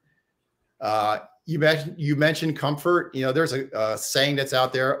before. You mentioned comfort. There's a saying that's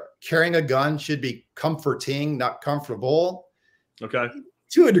out there: carrying a gun should be comforting, not comfortable. Okay.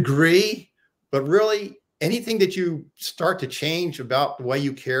 To a degree, but really anything that you start to change about the way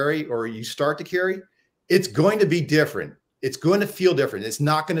you carry or you start to carry, it's going to be different. It's going to feel different. It's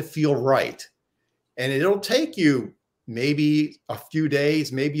not going to feel right. And it'll take you maybe a few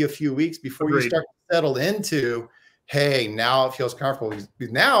days, maybe a few weeks before you start to settle into, hey, now it feels comfortable.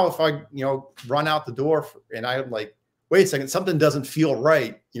 Now, if I, run out the door and I'm like, wait a second, something doesn't feel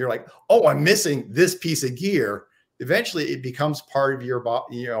right. You're like, oh, I'm missing this piece of gear. Eventually it becomes part of your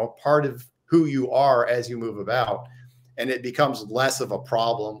body, part of who you are as you move about. And it becomes less of a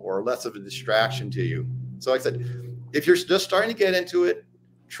problem or less of a distraction to you. So like I said, if you're just starting to get into it,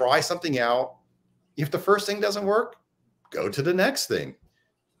 try something out. If the first thing doesn't work, go to the next thing.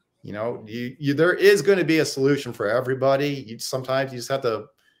 There is going to be a solution for everybody. Sometimes you just have to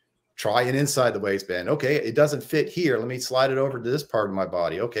try an inside the waistband. Okay, it doesn't fit here. Let me slide it over to this part of my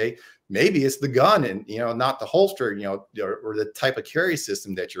body. Okay, maybe it's the gun and, not the holster, or the type of carry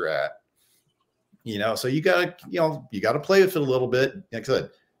system that you're at. So you got to play with it a little bit. Like I said,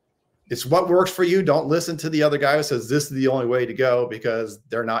 it's what works for you. Don't listen to the other guy who says this is the only way to go, because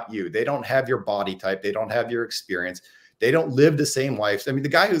they're not you. They don't have your body type. They don't have your experience. They don't live the same life. I mean, the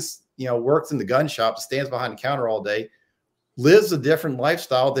guy who's, works in the gun shop, stands behind the counter all day, lives a different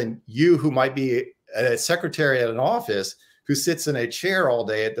lifestyle than you, who might be a secretary at an office who sits in a chair all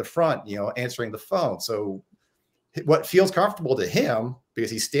day at the front, answering the phone. So what feels comfortable to him, because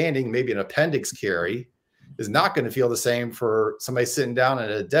he's standing, maybe an appendix carry, is not going to feel the same for somebody sitting down at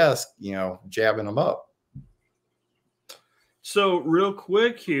a desk, jabbing them up. So real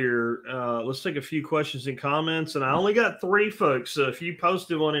quick here, let's take a few questions and comments. And I only got 3, folks. So if you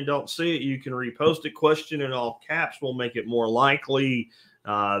posted one and don't see it, you can repost it. Question in all caps will make it more likely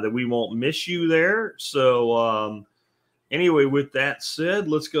that we won't miss you there. So anyway, with that said,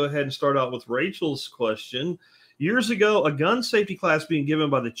 let's go ahead and start out with Rachel's question. Years ago, a gun safety class being given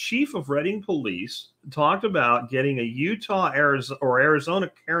by the chief of Reading Police talked about getting a Utah,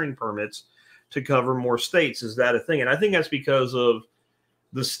 Arizona carrying permits to cover more states. Is that a thing? And I think that's because of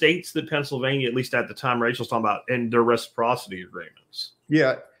the states that Pennsylvania, at least at the time Rachel's talking about, and their reciprocity agreements.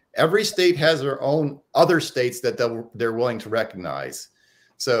 Yeah. Every state has their own other states that they're willing to recognize.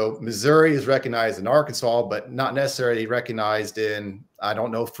 So Missouri is recognized in Arkansas, but not necessarily recognized in, I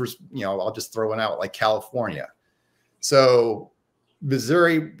don't know, first, I'll just throw one out, like California. So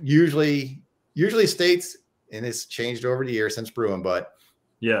Missouri usually states, and it's changed over the years since Bruin, but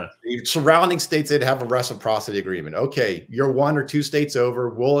yeah, the surrounding states, they'd have a reciprocity agreement. Okay, you're 1 or 2 states over,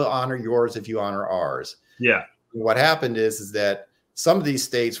 we'll honor yours if you honor ours. Yeah. What happened is that some of these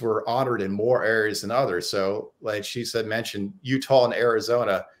states were honored in more areas than others. So like she said, mentioned Utah and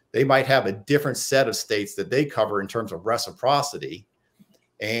Arizona, they might have a different set of states that they cover in terms of reciprocity.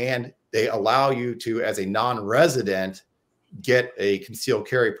 And they allow you to, as a non-resident, get a concealed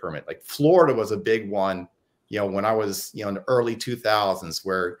carry permit. Like Florida was a big one, when I was, in the early 2000s,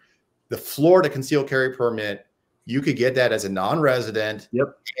 where the Florida concealed carry permit, you could get that as a non-resident.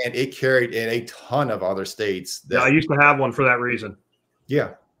 Yep. And it carried in a ton of other states. Yeah, I used to have one for that reason.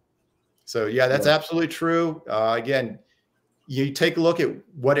 Yeah. So yeah, that's absolutely true. Again, you take a look at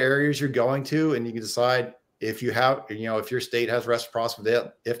what areas you're going to, and you can decide if you have, if your state has reciprocity.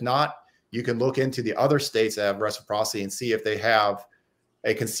 If not, you can look into the other states that have reciprocity and see if they have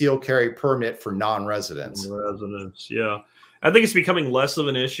a concealed carry permit for non-residents. Residents, yeah. I think it's becoming less of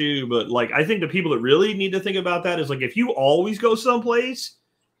an issue, but like I think the people that really need to think about that is like if you always go someplace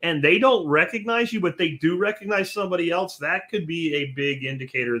and they don't recognize you, but they do recognize somebody else, that could be a big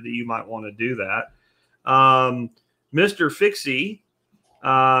indicator that you might want to do that. Mr. Fixie,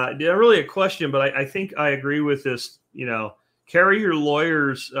 not really a question, but I think I agree with this, carry your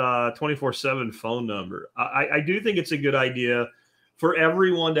lawyer's 24/7 phone number. I do think it's a good idea for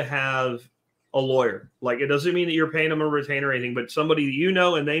everyone to have a lawyer. Like, it doesn't mean that you're paying them a retainer or anything, but somebody that you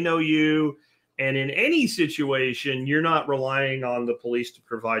know and they know you. And in any situation, you're not relying on the police to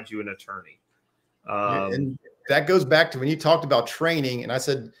provide you an attorney. And that goes back to when you talked about training, and I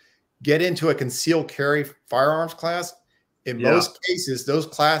said, get into a concealed carry firearms class. In most cases, those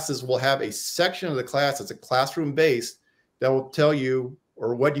classes will have a section of the class that's a classroom based that will tell you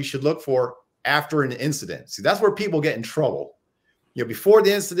or what you should look for after an incident. See, that's where people get in trouble. Before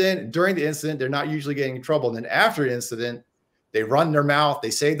the incident, during the incident, they're not usually getting in trouble. And then after the incident, they run their mouth, they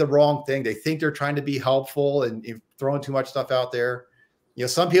say the wrong thing, they think they're trying to be helpful and throwing too much stuff out there.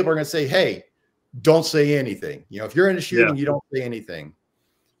 Some people are going to say, hey, don't say anything. If you're in a shooting, you don't say anything.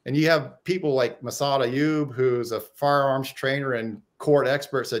 And you have people like Masad Ayub, who's a firearms trainer and court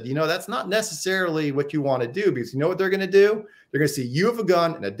expert, said, that's not necessarily what you want to do, because you know what they're going to do? They're going to see you have a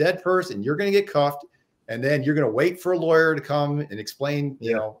gun and a dead person, you're going to get cuffed, and then you're going to wait for a lawyer to come and explain,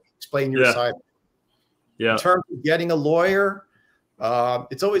 explain your side. Yeah. In terms of getting a lawyer,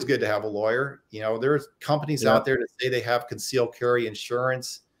 it's always good to have a lawyer. There's companies out there that say they have concealed carry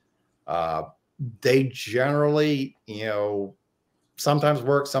insurance. They generally, sometimes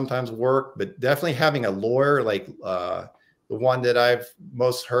work, but definitely having a lawyer, like the one that I've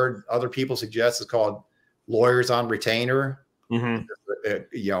most heard other people suggest is called Lawyers on Retainer. Mm-hmm.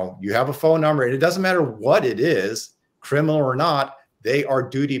 You have a phone number, and it doesn't matter what it is, criminal or not, they are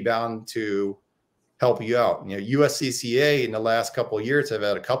duty bound to help you out. USCCA in the last couple of years have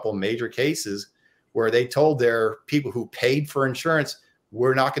had a couple of major cases where they told their people who paid for insurance,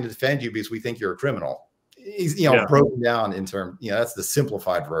 we're not going to defend you because we think you're a criminal. He's, broken down in terms, that's the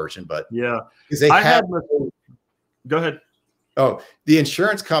simplified version, but because they go ahead. Oh, the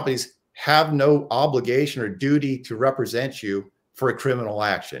insurance companies have no obligation or duty to represent you for a criminal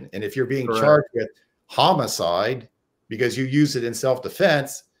action. And if you're being charged with homicide because you use it in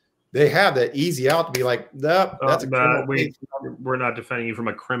self-defense, they have that easy out to be like, nope, that's a criminal case. We're not defending you from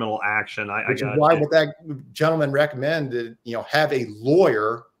a criminal action. Which is why what that gentleman recommended, have a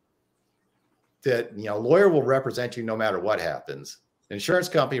lawyer that, lawyer will represent you no matter what happens. The insurance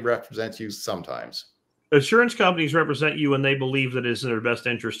company represents you sometimes. Insurance companies represent you when they believe that it's in their best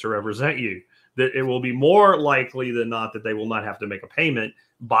interest to represent you. That it will be more likely than not that they will not have to make a payment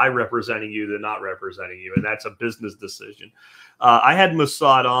by representing you than not representing you. And that's a business decision. I had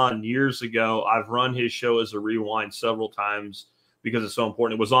Masad on years ago. I've run his show as a rewind several times because it's so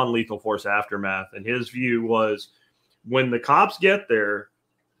important. It was on Lethal Force Aftermath. And his view was when the cops get there,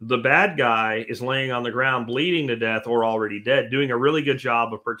 the bad guy is laying on the ground, bleeding to death or already dead, doing a really good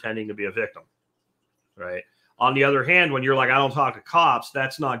job of pretending to be a victim. Right. On the other hand, when you're like, I don't talk to cops,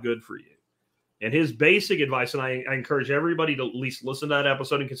 that's not good for you. And his basic advice, and I encourage everybody to at least listen to that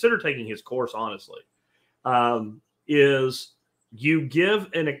episode and consider taking his course, honestly, is you give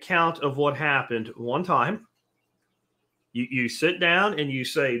an account of what happened one time. You sit down and you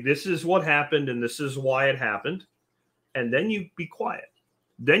say, this is what happened and this is why it happened. And then you be quiet.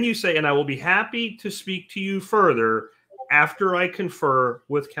 Then you say, and I will be happy to speak to you further after I confer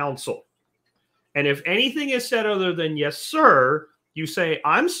with counsel. And if anything is said other than yes, sir, you say,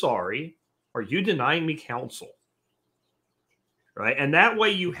 I'm sorry. Are you denying me counsel? Right. And that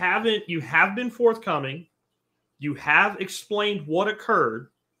way you have been forthcoming. You have explained what occurred,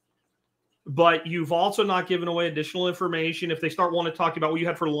 but you've also not given away additional information. If they start wanting to talk about what you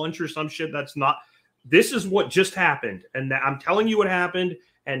had for lunch or some shit, that's not, this is what just happened. And I'm telling you what happened.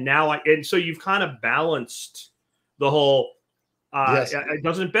 And now and so you've kind of balanced the whole, Yes. It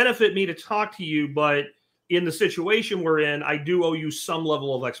doesn't benefit me to talk to you, but in the situation we're in, I do owe you some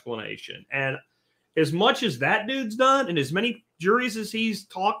level of explanation. And as much as that dude's done and as many juries as he's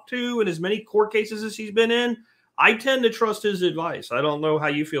talked to and as many court cases as he's been in, I tend to trust his advice. I don't know how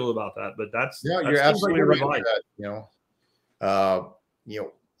you feel about that, but that's you're absolutely right with that.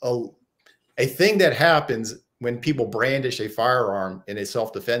 A thing that happens when people brandish a firearm in a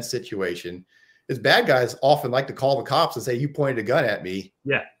self-defense situation is bad guys often like to call the cops and say, you pointed a gun at me.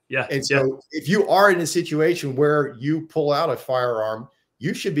 Yeah. Yeah. And so if you are in a situation where you pull out a firearm,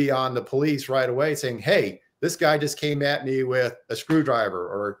 you should be on the police right away saying, hey, this guy just came at me with a screwdriver,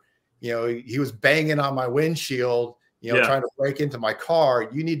 or, he was banging on my windshield, trying to break into my car.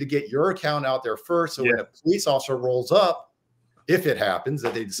 You need to get your account out there first. So when a police officer rolls up, if it happens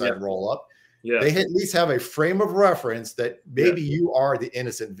that they decide to roll up, they at least have a frame of reference that maybe you are the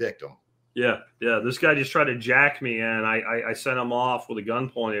innocent victim. Yeah. This guy just tried to jack me, and I sent him off with a gun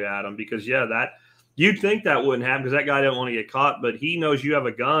pointed at him because, that you'd think that wouldn't happen because that guy didn't want to get caught, but he knows you have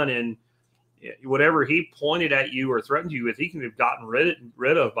a gun, and whatever he pointed at you or threatened you with, he can have gotten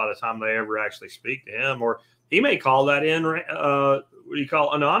rid of by the time they ever actually speak to him, or he may call that in,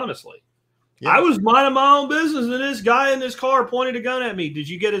 anonymously. Yeah. I was minding my own business, and this guy in this car pointed a gun at me. Did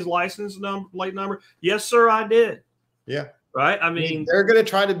you get his license plate number? Yes, sir, I did. Yeah. Right. I mean, they're going to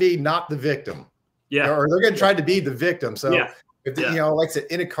try to be not the victim. Yeah. Or they're going to try to be the victim. So if like I said,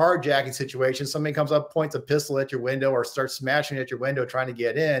 in a carjacking situation, somebody comes up, points a pistol at your window or starts smashing at your window, trying to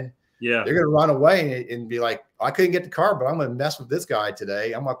get in. Yeah. They're going to run away and be like, I couldn't get the car, but I'm going to mess with this guy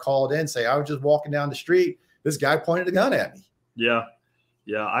today. I'm going to call it in, say, I was just walking down the street. This guy pointed a gun at me. Yeah.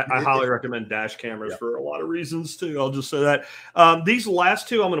 Yeah. I highly recommend dash cameras for a lot of reasons too. I'll just say that. These last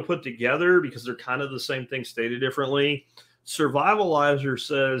two I'm going to put together because they're kind of the same thing stated differently. Survivalizer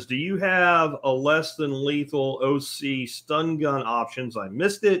says, do you have a less than lethal OC stun gun options? I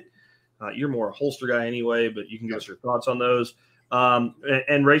missed it. You're more a holster guy anyway, but you can give us your thoughts on those.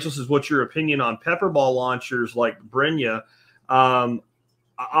 And Rachel says, what's your opinion on pepper ball launchers like Brenya?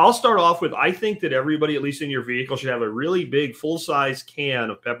 I'll start off with, I think that everybody, at least in your vehicle, should have a really big full-size can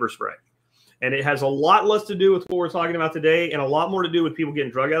of pepper spray. And it has a lot less to do with what we're talking about today and a lot more to do with people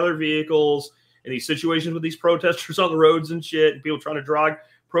getting drug out of their vehicles and these situations with these protesters on the roads and shit and people trying to drag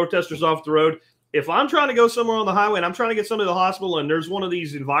protesters off the road. If I'm trying to go somewhere on the highway and I'm trying to get somebody to the hospital and there's one of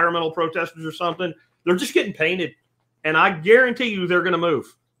these environmental protesters or something, they're just getting painted. And I guarantee you they're going to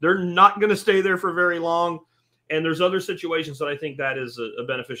move. They're not going to stay there for very long. And there's other situations that I think that is a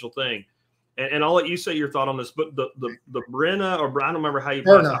beneficial thing. And I'll let you say your thought on this. But the Brenna, or I don't remember how you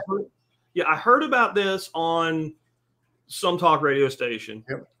pronounce it. I heard about this on some talk radio station.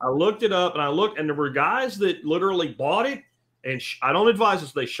 Yep. I looked it up and there were guys that literally bought it. And I don't advise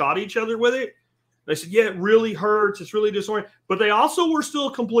this. They shot each other with it. They said, yeah, it really hurts. It's really disorienting. But they also were still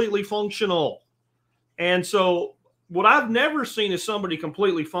completely functional. And so what I've never seen is somebody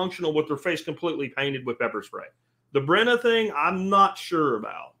completely functional with their face completely painted with pepper spray. The Brenna thing, I'm not sure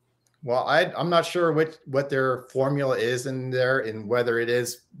about. Well, I'm not sure what their formula is in there and whether it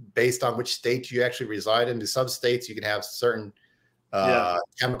is based on which state you actually reside in. In some states, you can have certain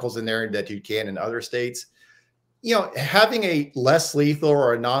chemicals in there that you can in other states. Having a less lethal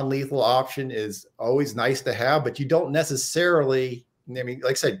or a non-lethal option is always nice to have, but you don't necessarily, like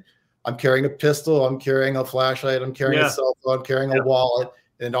I said, I'm carrying a pistol, I'm carrying a flashlight, I'm carrying a cell phone, I'm carrying a wallet.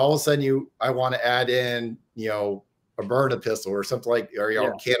 And all of a sudden I want to add in, a burn pistol or something like, or,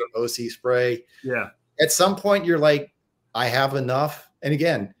 a can of OC spray. Yeah. At some point you're like, I have enough. And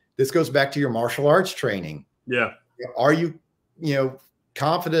again, this goes back to your martial arts training. Yeah. Are you,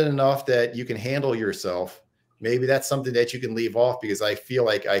 confident enough that you can handle yourself? Maybe that's something that you can leave off because I feel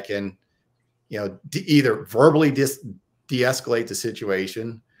like I can, either verbally de-escalate the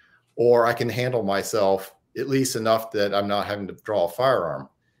situation, or I can handle myself at least enough that I'm not having to draw a firearm.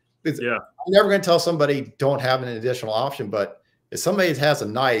 I'm never going to tell somebody don't have an additional option, but if somebody has a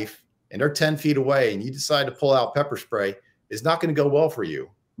knife and they're 10 feet away and you decide to pull out pepper spray, it's not going to go well for you.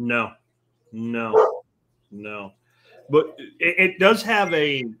 No, no, no. But it does have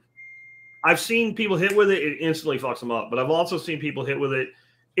a, I've seen people hit with it. It instantly fucks them up. But I've also seen people hit with it.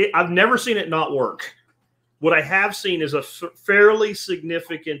 I've never seen it not work. What I have seen is a fairly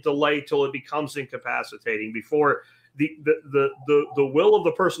significant delay till it becomes incapacitating before the will of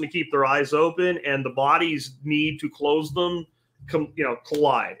the person to keep their eyes open and the body's need to close them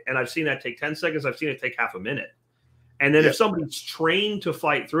collide. And I've seen that take 10 seconds. I've seen it take half a minute. And then if somebody's trained to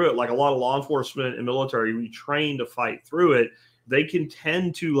fight through it, like a lot of law enforcement and military, we train to fight through it, they can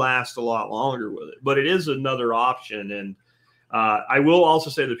tend to last a lot longer with it. But it is another option. And I will also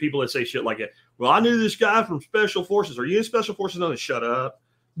say that people that say shit like it, well, I knew this guy from Special Forces. Are you in Special Forces? No, shut up.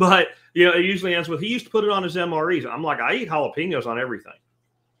 But, it usually ends with, he used to put it on his MREs. I'm like, I eat jalapenos on everything.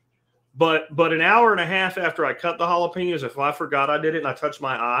 But an hour and a half after I cut the jalapenos, if I forgot I did it and I touched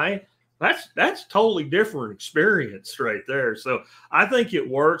my eye, that's totally different experience right there. So I think it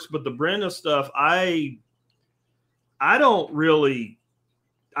works. But the Brenda stuff, I don't really,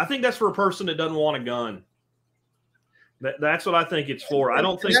 I think that's for a person that doesn't want a gun. That's what I think it's for. I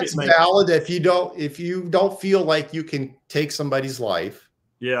don't think it's valid if you don't feel like you can take somebody's life.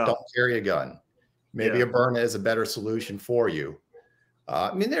 Yeah. Don't carry a gun. Maybe a Byrna is a better solution for you.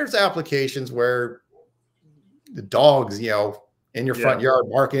 I mean, there's applications where the dogs, in your front yard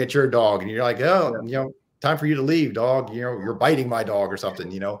barking at your dog, and you're like, oh, time for you to leave, dog. You're biting my dog or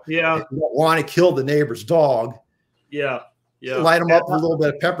something. Yeah. If you don't want to kill the neighbor's dog. Yeah. Light them up with a little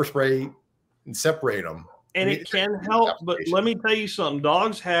bit of pepper spray and separate them. And it can help, but let me tell you something.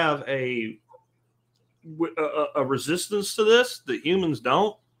 Dogs have a resistance to this that humans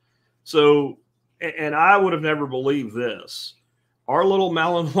don't. So, and I would have never believed this. Our little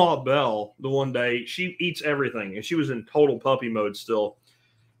Malinois Belle, the one day, she eats everything, and she was in total puppy mode still.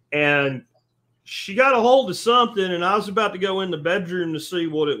 And she got a hold of something, and I was about to go in the bedroom to see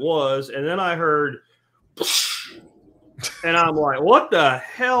what it was, and then I heard, and I'm like, what the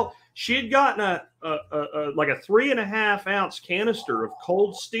hell? She had gotten like a 3.5 ounce canister of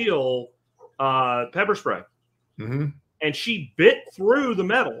cold steel pepper spray. Mm-hmm. And she bit through the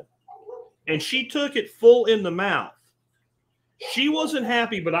metal and she took it full in the mouth. She wasn't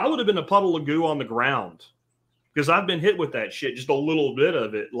happy, but I would have been a puddle of goo on the ground because I've been hit with that shit, just a little bit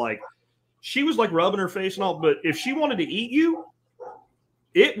of it. Like she was like rubbing her face and all, but if she wanted to eat you,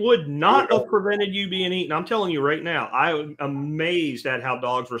 it would not have prevented you being eaten. I'm telling you right now, I'm amazed at how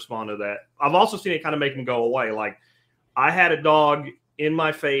dogs respond to that. I've also seen it kind of make them go away. Like I had a dog in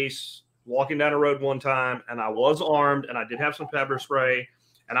my face walking down a road one time, and I was armed, and I did have some pepper spray,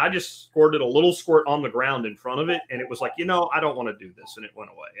 and I just squirted a little squirt on the ground in front of it, and it was like, I don't want to do this, and it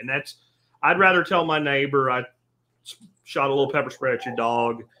went away. And I'd rather tell my neighbor I shot a little pepper spray at your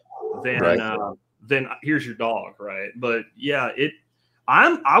dog than here's your dog, right? But yeah,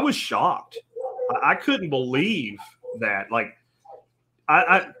 I was shocked. I couldn't believe that. Like,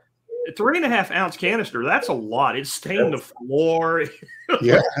 a 3.5 ounce canister, that's a lot. It stained the floor.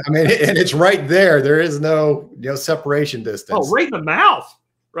 Yeah. I mean, and it's right there. There is no separation distance. Oh, right in the mouth,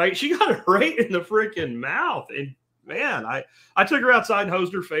 right? She got it right in the freaking mouth. And man, I took her outside and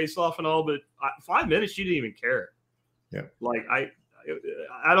hosed her face off and all, but 5 minutes, she didn't even care. Yeah. Like, I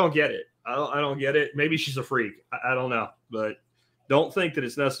don't get it. I don't get it. Maybe she's a freak. I don't know, but don't think that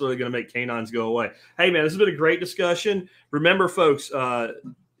it's necessarily going to make canines go away. Hey, man, this has been a great discussion. Remember, folks,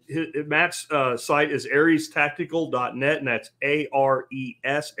 Matt's site is ariestactical.net, and that's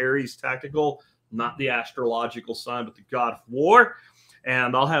ARES, Aries Tactical, not the astrological sign, but the god of war.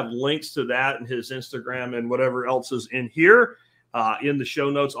 And I'll have links to that and his Instagram and whatever else is in here in the show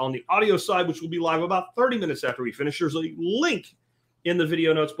notes on the audio side, which will be live about 30 minutes after we finish. There's a link in the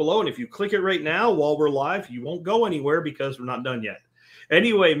video notes below. And if you click it right now while we're live, you won't go anywhere because we're not done yet.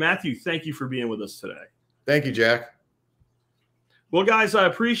 Anyway, Matthew, thank you for being with us today. Thank you, Jack. Well, guys, I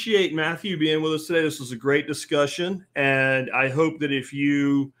appreciate Matthew being with us today. This was a great discussion. And I hope that if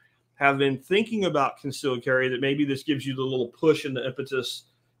you have been thinking about concealed carry, that maybe this gives you the little push and the impetus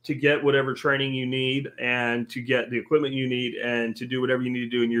to get whatever training you need and to get the equipment you need and to do whatever you need to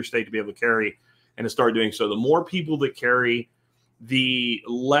do in your state to be able to carry and to start doing so. The more people that carry, the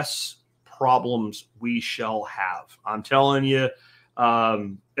less problems we shall have. I'm telling you,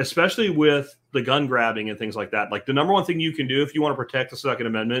 especially with the gun grabbing and things like that. Like the number one thing you can do if you want to protect the Second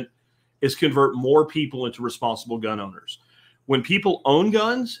Amendment is convert more people into responsible gun owners. When people own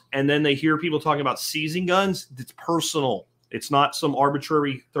guns and then they hear people talking about seizing guns, it's personal. It's not some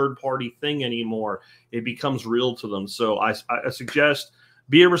arbitrary third-party thing anymore. It becomes real to them. So I suggest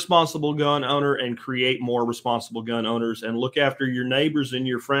Be a responsible gun owner and create more responsible gun owners, and look after your neighbors and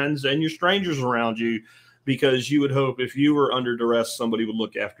your friends and your strangers around you, because you would hope if you were under duress, somebody would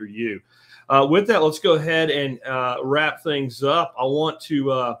look after you. With that, let's go ahead and wrap things up. I want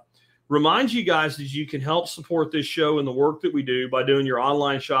to remind you guys that you can help support this show and the work that we do by doing your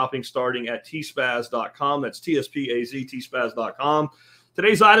online shopping starting at tspaz.com. That's TSPAZ, tspaz.com.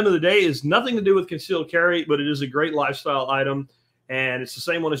 Today's item of the day is nothing to do with concealed carry, but it is a great lifestyle item. And it's the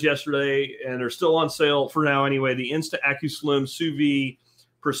same one as yesterday, and they're still on sale for now anyway. The Insta AccuSlim Sous Vide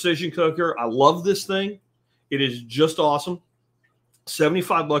Precision Cooker. I love this thing. It is just awesome.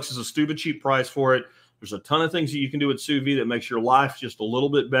 $75 is a stupid cheap price for it. There's a ton of things that you can do with sous vide that makes your life just a little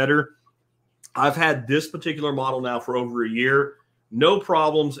bit better. I've had this particular model now for over a year. No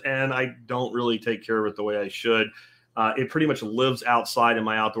problems, and I don't really take care of it the way I should. It pretty much lives outside in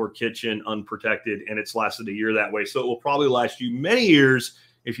my outdoor kitchen unprotected, and it's lasted a year that way. So it will probably last you many years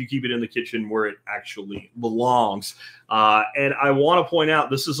if you keep it in the kitchen where it actually belongs. And I want to point out,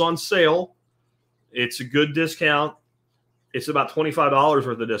 this is on sale. It's a good discount. It's about $25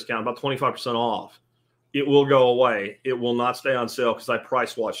 worth of discount, about 25% off. It will go away. It will not stay on sale because I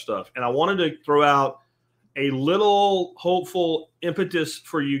price watch stuff. And I wanted to throw out a little hopeful impetus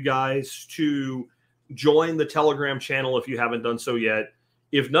for you guys to join the Telegram channel if you haven't done so yet.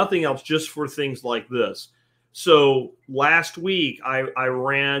 If nothing else, just for things like this. So last week, I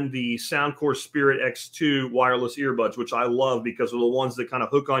ran the Soundcore Spirit X2 wireless earbuds, which I love because they're the ones that kind of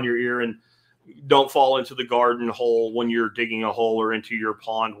hook on your ear and don't fall into the garden hole when you're digging a hole or into your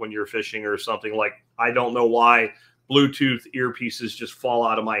pond when you're fishing or something. Like, I don't know why Bluetooth earpieces just fall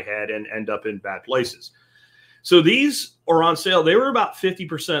out of my head and end up in bad places. So these are on sale. They were about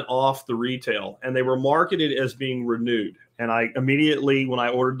 50% off the retail, and they were marketed as being renewed. And I immediately, when I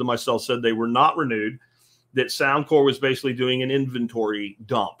ordered them myself, said they were not renewed, that Soundcore was basically doing an inventory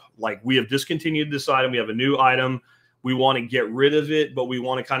dump. Like, we have discontinued this item. We have a new item. We want to get rid of it, but we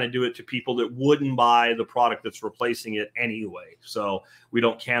want to kind of do it to people that wouldn't buy the product that's replacing it anyway. So we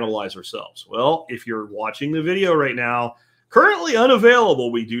don't cannibalize ourselves. Well, if you're watching the video right now, currently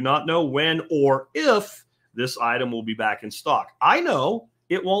unavailable. We do not know when or if this item will be back in stock. I know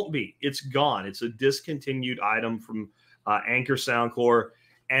it won't be. It's gone. It's a discontinued item from Anchor Soundcore.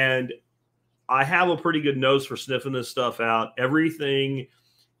 And I have a pretty good nose for sniffing this stuff out. Everything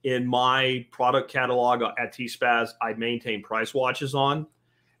in my product catalog at T-Spaz, I maintain price watches on.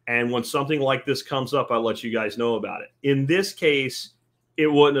 And when something like this comes up, I'll let you guys know about it. In this case, it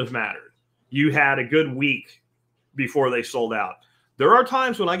wouldn't have mattered. You had a good week before they sold out. There are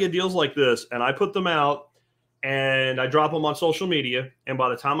times when I get deals like this and I put them out and I drop them on social media. And by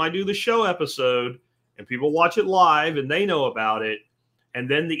the time I do the show episode and people watch it live and they know about it, and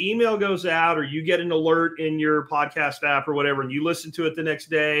then the email goes out or you get an alert in your podcast app or whatever, and you listen to it the next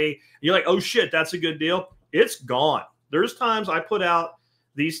day, you're like, oh shit, that's a good deal. It's gone. There's times I put out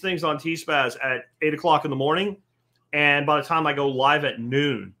these things on T-Spaz at 8 o'clock in the morning, and by the time I go live at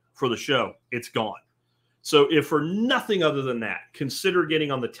noon for the show, it's gone. So if for nothing other than that, consider getting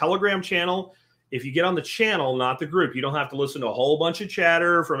on the Telegram channel. If you get on the channel, not the group, you don't have to listen to a whole bunch of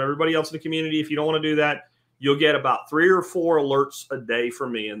chatter from everybody else in the community. If you don't want to do that, you'll get about 3 or 4 alerts a day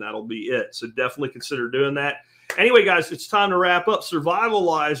from me, and that'll be it. So definitely consider doing that. Anyway, guys, it's time to wrap up.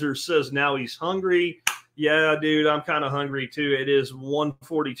 Survivalizer says now he's hungry. Yeah, dude, I'm kind of hungry too. It is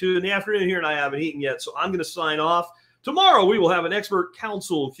 1:42 in the afternoon here, and I haven't eaten yet. So I'm going to sign off. Tomorrow, we will have an expert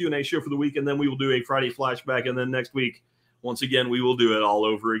council Q&A show for the week, and then we will do a Friday flashback. And then next week, once again, we will do it all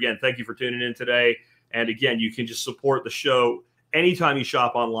over again. Thank you for tuning in today. And again, you can just support the show anytime you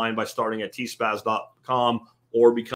shop online by starting at tspaz.com or become